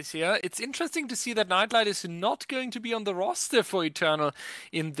killers here. It's interesting to see that Nightlight is not going to be on the roster for Eternal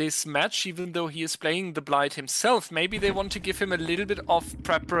in this match, even though he is playing the Blight himself. Maybe they want to give him a little bit of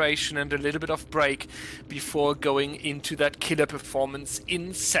preparation and a little bit of break before going into that killer performance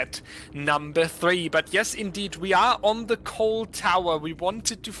in set number 3. But yes, indeed, we are on the cold tower. We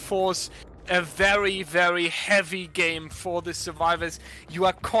wanted to force a very, very heavy game for the survivors. You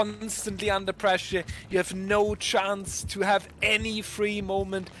are constantly under pressure. You have no chance to have any free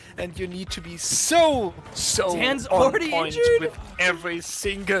moment, and you need to be so Dan's on already point injured with every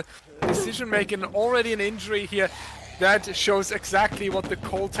single decision making. Already an injury here. That shows exactly what the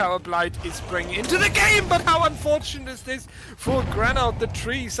Cold Tower Blight is bringing into the game, but how unfortunate is this for Granout? The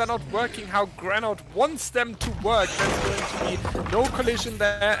trees are not working how Granout wants them to work. There's going to be no collision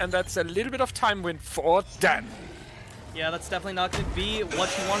there, and that's a little bit of time win for Dan. Yeah, that's definitely not going to be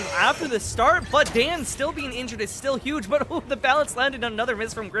what you want after the start, but Dan still being injured is still huge, but the balance landed on another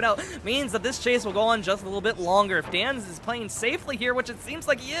miss from Granout means that this chase will go on just a little bit longer. If Dan is playing safely here, which it seems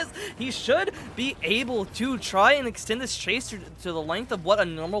like he is, he should be able to try and extend this chase to the length of what a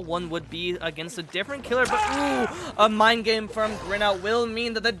normal one would be against a different killer, but ooh, a mind game from Granout will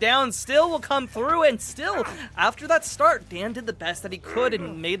mean that the down still will come through, and still, after that start, Dan did the best that he could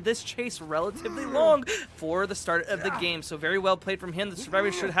and made this chase relatively long for the start of the game. game. So very well played from him. The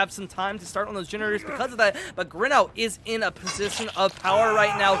survivors should have some time to start on those generators because of that. But Cannell is in a position of power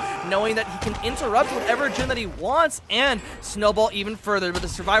right now, knowing that he can interrupt whatever gen that he wants and snowball even further. But the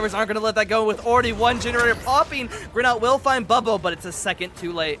survivors aren't going to let that go with already one generator popping. Cannell will find Bubbo, but it's a second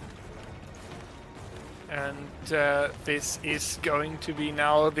too late. And this is going to be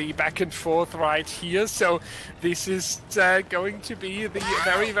now the back and forth right here. So this is going to be the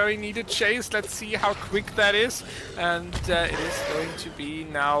very, very needed chase. Let's see how quick that is. And it is going to be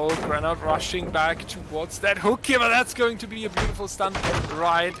now Cannell rushing back towards that hook here. But that's going to be a beautiful stun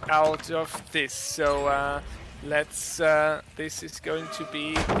right out of this. So this is going to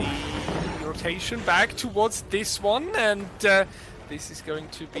be the rotation back towards this one. And this is going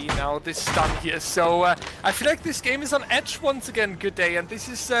to be now this stun here. So I feel like this game is on edge once again, Good Day, and this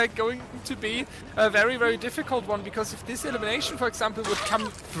is going to be a very, very difficult one, because if this elimination, for example, would come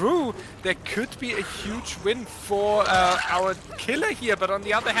through, there could be a huge win for our killer here. But on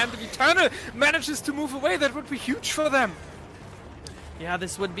the other hand, if Eternal manages to move away, that would be huge for them. Yeah,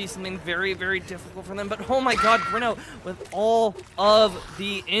 this would be something very, very difficult for them. But oh my god, Cannell, with all of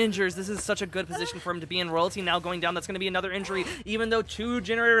the injuries, this is such a good position for him to be in. Royalty now going down. That's going to be another injury. Even though 2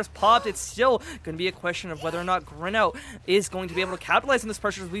 generators popped, it's still going to be a question of whether or not Cannell is going to be able to capitalize on this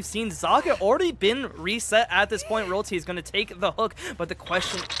pressure. We've seen Zaka already been reset at this point. Royalty is going to take the hook. But the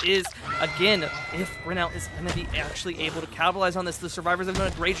question is, again, if Cannell is going to be actually able to capitalize on this. The survivors have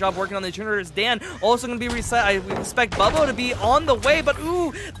done a great job working on the generators. Dan also going to be reset. I would expect Bubbo to be on the way, but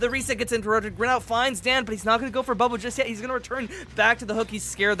ooh, the reset gets interrupted. Cannell finds Dan, but he's not going to go for Bubbo just yet. He's going to return back to the hook. He's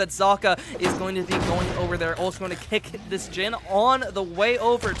scared that Zaka is going to be going over there. Also going to kick this gen on the way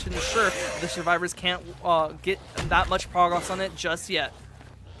over to ensure the survivors can't get that much progress on it just yet.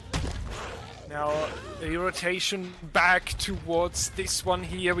 Now, the rotation back towards this one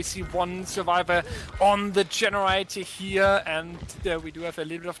here. We see one survivor on the generator here, and we do have a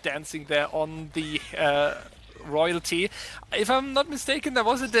little bit of dancing there on the Royalty. If I'm not mistaken, there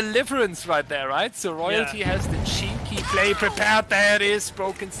was a deliverance right there, right? So Royalty has the cheeky play prepared. There it is,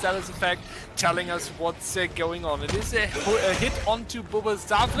 broken status effect, telling us what's going on. It is a hit onto Bubba's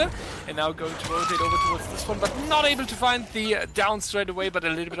Zafle, and now going to rotate over towards this one, but not able to find the down straight away. But a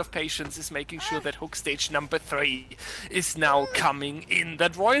little bit of patience is making sure that hook stage number 3 is now coming in.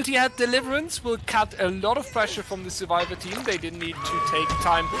 That Royalty had deliverance will cut a lot of pressure from the survivor team. They didn't need to take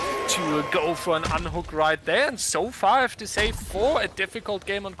time to go for an unhook right there. And so far, I have to say, for a difficult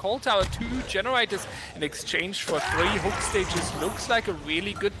game on Cold Tower, 2 generators in exchange for 3 hook stages looks like a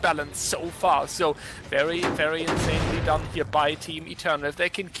really good balance so far. So very, very insanely done here by Team Eternal. If they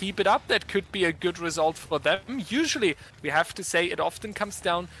can keep it up, that could be a good result for them. Usually, we have to say, it often comes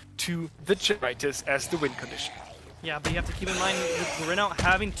down to the generators as the win condition. Yeah, but you have to keep in mind with Cannell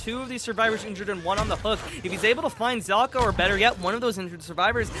having 2 of these survivors injured and 1 on the hook. If he's able to find Zaka, or better yet, one of those injured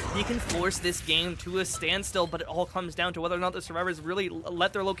survivors, he can force this game to a standstill. But it all comes down to whether or not the survivors really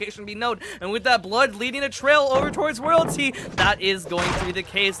let their location be known. And with that blood leading a trail over towards Royalty, that is going to be the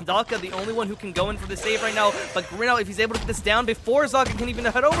case. Zaka, the only one who can go in for the save right now. But Cannell, if he's able to get this down before Zaka can even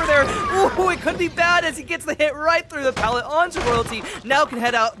head over there, ooh, it could be bad as he gets the hit right through the pallet onto Royalty. Now can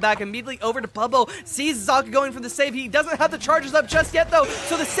head out back immediately over to Bubbo. Sees Zaka going for the save. He doesn't have the charges up just yet, though,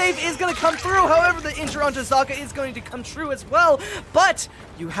 so the save is going to come through. However, the injury onto Zaka is going to come true as well. But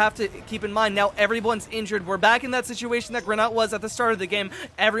you have to keep in mind, now everyone's injured. We're back in that situation that Cannell was at the start of the game.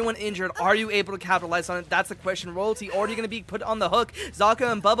 Everyone injured. Are you able to capitalize on it? That's the question. Royalty already going to be put on the hook. Zaka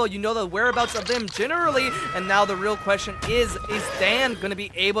and Bubbo, you know the whereabouts of them generally, and now the real question is Dan going to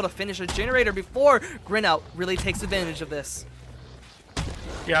be able to finish a generator before Cannell really takes advantage of this?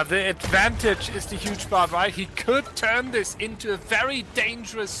 Yeah, the advantage is the huge part, right? He could turn this into a very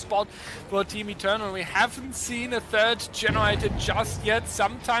dangerous spot for Team Eternal. We haven't seen a 3rd generator just yet.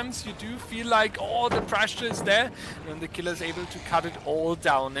 Sometimes you do feel like, oh, the pressure is there, and the killer is able to cut it all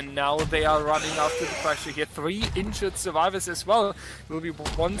down. And now they are running after the pressure here. 3 injured survivors as well. It will be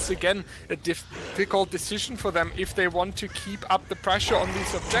once again a difficult decision for them if they want to keep up the pressure on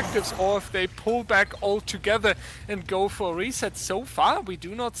these objectives, or if they pull back altogether and go for a reset. So far, we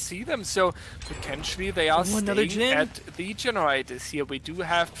do not see them, so potentially they are staying at the generators here. We do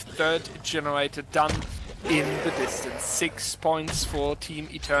have 3rd generator done in the distance. 6 points for Team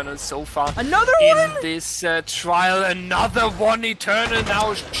Eternal so far. Another in one? This trial. Another one. Eternal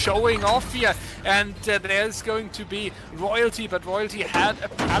now showing off here, and there's going to be Royalty, but Royalty had a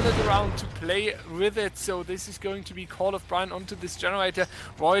pallet around to play with it, so this is going to be Call of Brian onto this generator.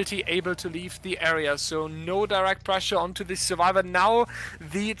 Royalty able to leave the area, so no direct pressure onto this survivor. Now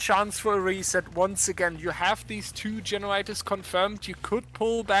the chance for a reset once again. You have these 2 generators confirmed. You could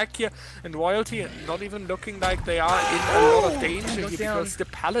pull back here, and Royalty not even looking like they are in a lot of danger here because the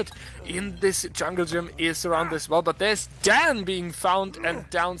pallet in this jungle gym is around as well. But there's Dan being found and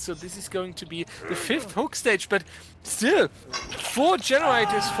down, so this is going to be the 5th hook stage. But still, 4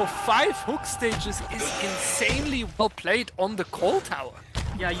 generators for 5 hook stages is insanely well played on the call tower.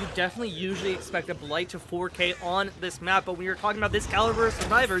 Yeah, you definitely usually expect a Blight to 4K on this map, but when you're talking about this caliber of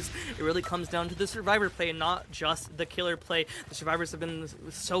survivors, it really comes down to the survivor play and not just the killer play. The survivors have been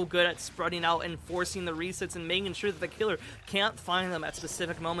so good at spreading out and forcing the resets and making sure that the killer can't find them at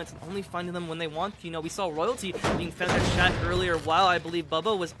specific moments and only finding them when they want to. You know, we saw Royalty being fed their shack earlier while I believe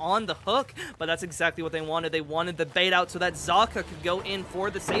Bubba was on the hook, but that's exactly what they wanted. They wanted the bait out so that Zaka could go in for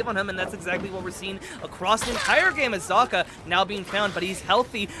the save on him, and that's exactly what we're seeing across the entire game as Zaka now being found, but he's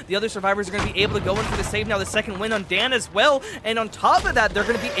healthy. The other survivors are going to be able to go in for the save now. The second win on Dan as well. And on top of that, they're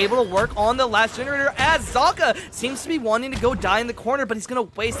going to be able to work on the last generator as Zaka seems to be wanting to go die in the corner, but he's going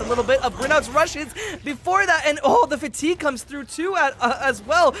to waste a little bit of Grinout's rushes before that. And oh, the fatigue comes through too as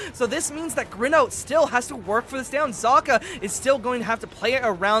well. So this means that Grinout still has to work for this down. Zaka is still going to have to play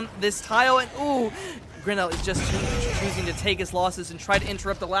around this tile. And ooh, Cannell is just choosing to take his losses and try to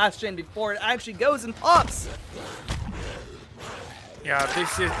interrupt the last gen before it actually goes and pops. Yeah,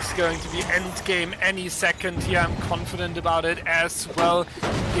 this is going to be endgame any second here. I'm confident about it as well.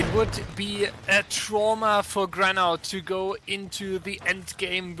 It would be a trauma for Granout to go into the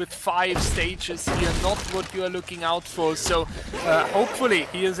endgame with 5 stages here, not what you are looking out for. So hopefully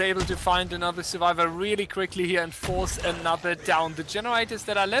he is able to find another survivor really quickly here and force another down. The generators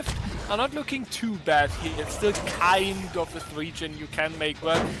that are left are not looking too bad here. It's still kind of a 3-gen you can make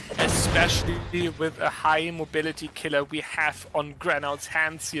work, especially with a high mobility killer we have on Granout's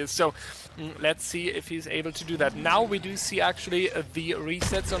hands here. So let's see if he's able to do that. Now we do see actually the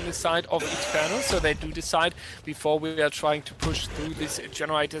resets on the side of Eternal, so they do decide before we are trying to push through this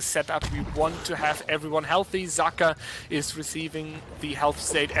generator setup, we want to have everyone healthy. Zaka is receiving the health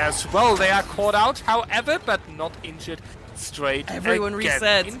state as well. They are caught out, however, but not injured. Straight everyone again.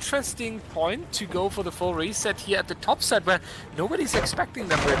 Resets. Interesting point to go for the full reset here at the top side where nobody's expecting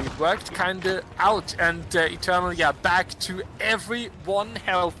them really. It worked kind of out, and Eternal, yeah, back to everyone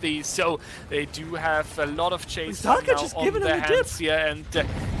healthy. So they do have a lot of chase now just on their hands here. And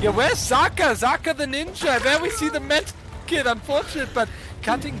yeah, where's Zaka? Zaka the ninja. There we see the med kit. Unfortunate, but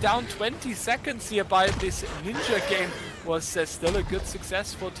cutting down 20 seconds here by this ninja game was still a good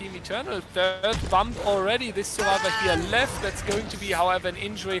success for Team Eternal. 3rd bump already. This survivor here left. That's going to be, however, an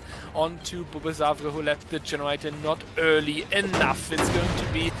injury onto Bubazavre, who left the generator not early enough. It's going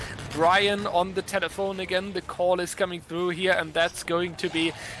to be Brian on the telephone again. The call is coming through here, and that's going to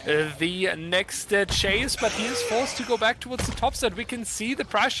be the next chase. But he is forced to go back towards the top side. We can see the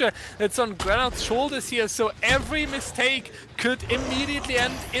pressure that's on Granout's shoulders here, so every mistake could immediately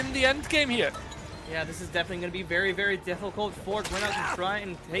end in the end game here. Yeah, this is definitely going to be very, very difficult for Granout to try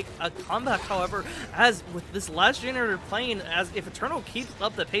and take a comeback. However, as with this last generator playing, as if Eternal keeps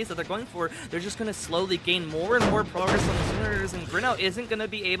up the pace that they're going for, they're just going to slowly gain more and more progress on the generators, and Granout isn't going to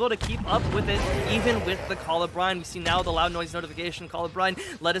be able to keep up with it, even with the Call of Brine. We see now the loud noise notification, Call of Brine,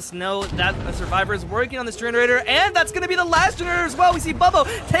 let us know that a survivor is working on this generator, and that's going to be the last generator as well. We see Bubbo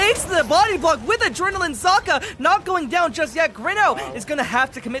takes the body block with Adrenaline. Zaka not going down just yet. Granout is going to have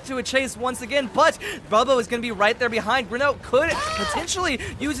to commit to a chase once again, but Bubbo is going to be right there behind. Granout could potentially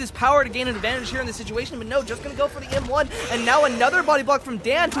use his power to gain an advantage here in this situation, but no, just going to go for the M1. And now another body block from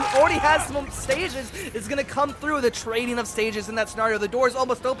Dan, who already has some stages, is going to come through. The trading of stages in that scenario. The door is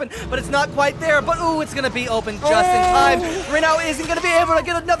almost open, but it's not quite there. But ooh, it's going to be open just in time. Granout isn't going to be able to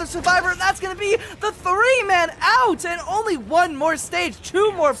get another survivor, and that's going to be the 3-man out. And only one more stage,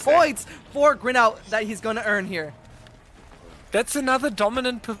 2 more points for Granout that he's going to earn here. That's another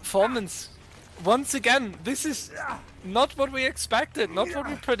dominant performance. Once again, this is not what we expected, not what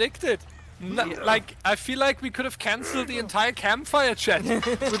we predicted. Like, I feel like we could have cancelled the entire campfire chat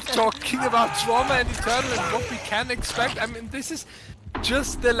with talking about trauma and Eternal and what we can expect. I mean, this is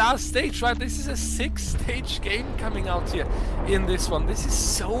just the last stage, right? This is a 6-stage game coming out here in this one. This is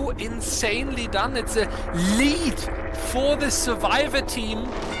so insanely done. It's a lead for the survivor team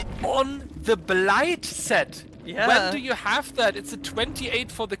on the Blight set. Yeah. When do you have that? It's a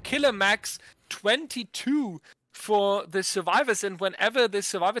 28 for the killer max, 22 for the survivors, and whenever the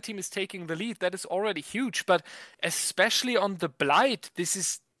survivor team is taking the lead, that is already huge. But especially on the Blight, this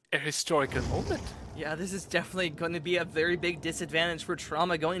is a historical moment. Yeah, this is definitely going to be a very big disadvantage for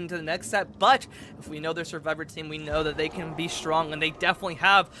Trauma going into the next set, but if we know their survivor team, we know that they can be strong, and they definitely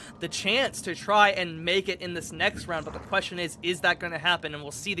have the chance to try and make it in this next round. But the question is that going to happen? And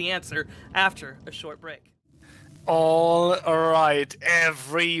we'll see the answer after a short break. All right,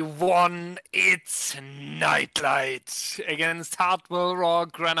 everyone, it's Nightlight against Hardwell Raw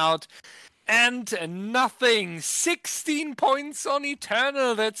Granout. And nothing. 16 points on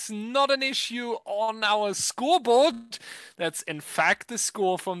Eternal. That's not an issue on our scoreboard. That's in fact the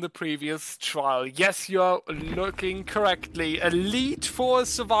score from the previous trial. Yes, you're looking correctly. A lead for a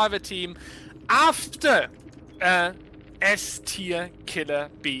Survivor team after S-tier killer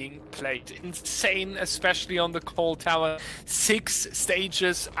being played. Insane, especially on the call tower. 6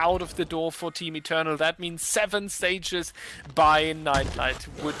 stages out of the door for Team Eternal. That means 7 stages by Nightlight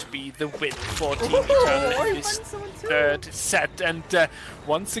would be the win for Team Eternal in this third set. And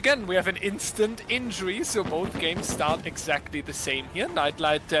once again, we have an instant injury, so both games start exactly the same here.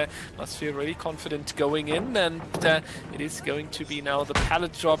 Nightlight must feel really confident going in, and it is going to be now the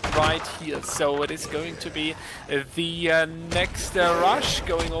pallet drop right here. So it is going to be the next rush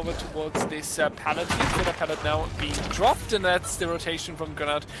going over towards this pallet here. Filler pallet now being dropped, and that's the rotation from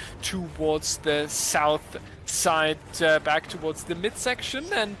Granout towards the south side, back towards the midsection,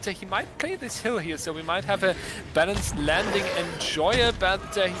 and he might play this hill here, so we might have a balanced landing enjoyer, but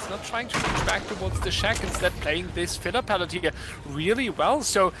he's not trying to reach back towards the shack, instead playing this filler pallet here really well.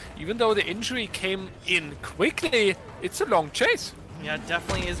 So even though the injury came in quickly, it's a long chase. Yeah,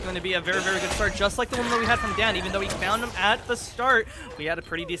 definitely is going to be a very, very good start, just like the one that we had from Dan. Even though he found him at the start, we had a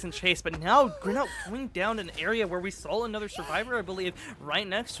pretty decent chase. But now, Granout going down an area where we saw another survivor, I believe, right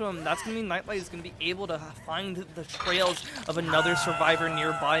next to him. That's going to mean Nightlight is going to be able to find the trails of another survivor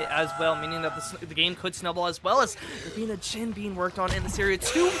nearby as well, meaning that the game could snowball, as well as there being a Jhin being worked on in this area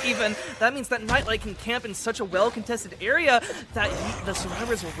too, even. That means that Nightlight can camp in such a well-contested area that the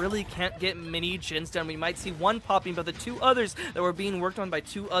survivors really can't get many Jhins done. We might see one popping, but the 2 others that were being worked on by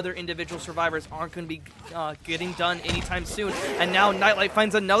 2 other individual survivors aren't going to be getting done anytime soon. And now Nightlight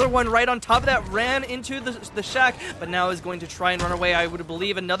finds another one right on top of that, ran into the shack, but now is going to try and run away. I would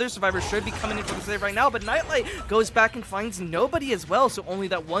believe another survivor should be coming in for the save right now, but Nightlight goes back and finds nobody as well, so only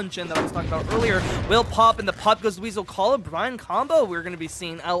that one Jhin that I was talking about earlier will pop, and the pop goes the Weasel. Call of Brian combo we're going to be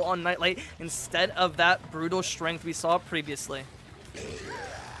seeing out on Nightlight instead of that brutal strength we saw previously.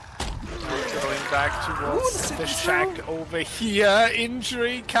 Going back towards the shack over here.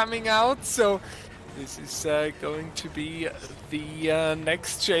 Injury coming out, so this is going to be the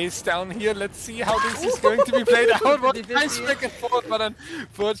next chase down here. Let's see how this is going to be played out. What a nice back and forth, but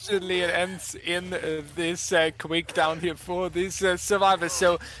unfortunately it ends in this quick down here for this survivor.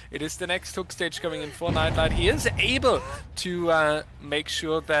 So it is the next hook stage coming in for Nightlight. He is able to make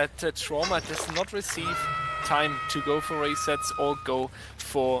sure that Trauma does not receive time to go for resets or go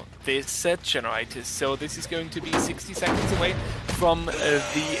for this generator. So this is going to be 60 seconds away from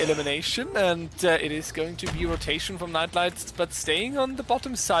the elimination, and it is going to be rotation from Nightlight, but staying on the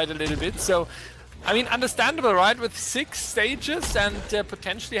bottom side a little bit. So I mean, understandable, right? With 6 stages and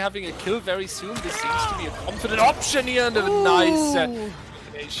potentially having a kill very soon, this seems to be a confident option here, and a nice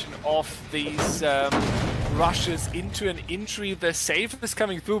combination of these rushes into an injury. The save is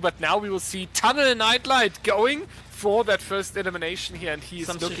coming through, but now we will see Tunnel and Nightlight going for that first elimination here, and he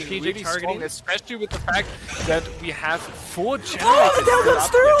is looking really strong, especially with the fact that we have 4 generators. Oh, the down goes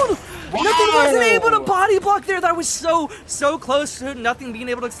through! Wow. Nothing wasn't able to body block there. That was so close to nothing being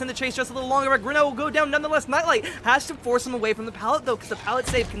able to extend the chase just a little longer. But Granout will go down nonetheless. Nightlight has to force him away from the pallet though, because the pallet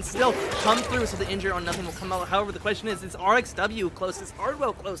save can still come through, so the injury on nothing will come out. However, the question is RXW close? Is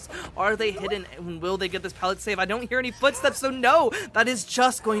Hardwell close? Are they hidden? And will they get this pallet save? I don't hear any footsteps, so no, that is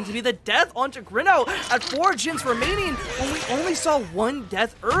just going to be the death onto Granout at 4 Jhins remaining, when we only saw 1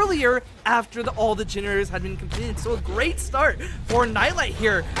 death earlier after all the generators had been completed. So a great start for Nightlight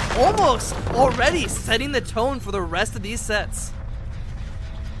here, almost already setting the tone for the rest of these sets.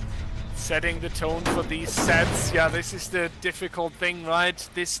 Setting the tone for these sets. Yeah, this is the difficult thing, right?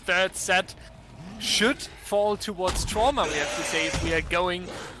 This third set should fall towards Trauma, we have to say, if we are going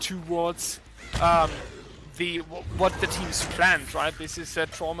towards what the team's planned, right? This is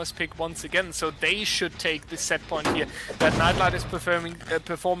Trauma's pick once again, so they should take this set point here. That Nightlight is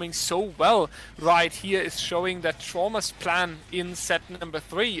performing so well right here is showing that Trauma's plan in set number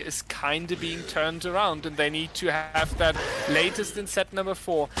 3 is kind of being turned around, and they need to have that latest in set number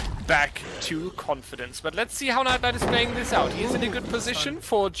 4 back to confidence. But let's see how Nightlight is playing this out. He is in a good position.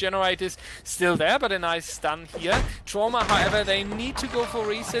 4 generators still there, but a nice stun here. Trauma, however, they need to go for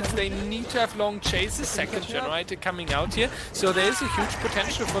resets. They need to have long chases. Second generator coming out here, so there is a huge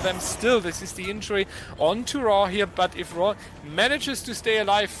potential for them still. This is the injury onto Raw here, but if Raw manages to stay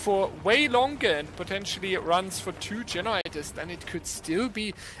alive for way longer and potentially runs for 2 generators, then it could still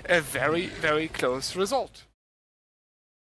be a very, very close result.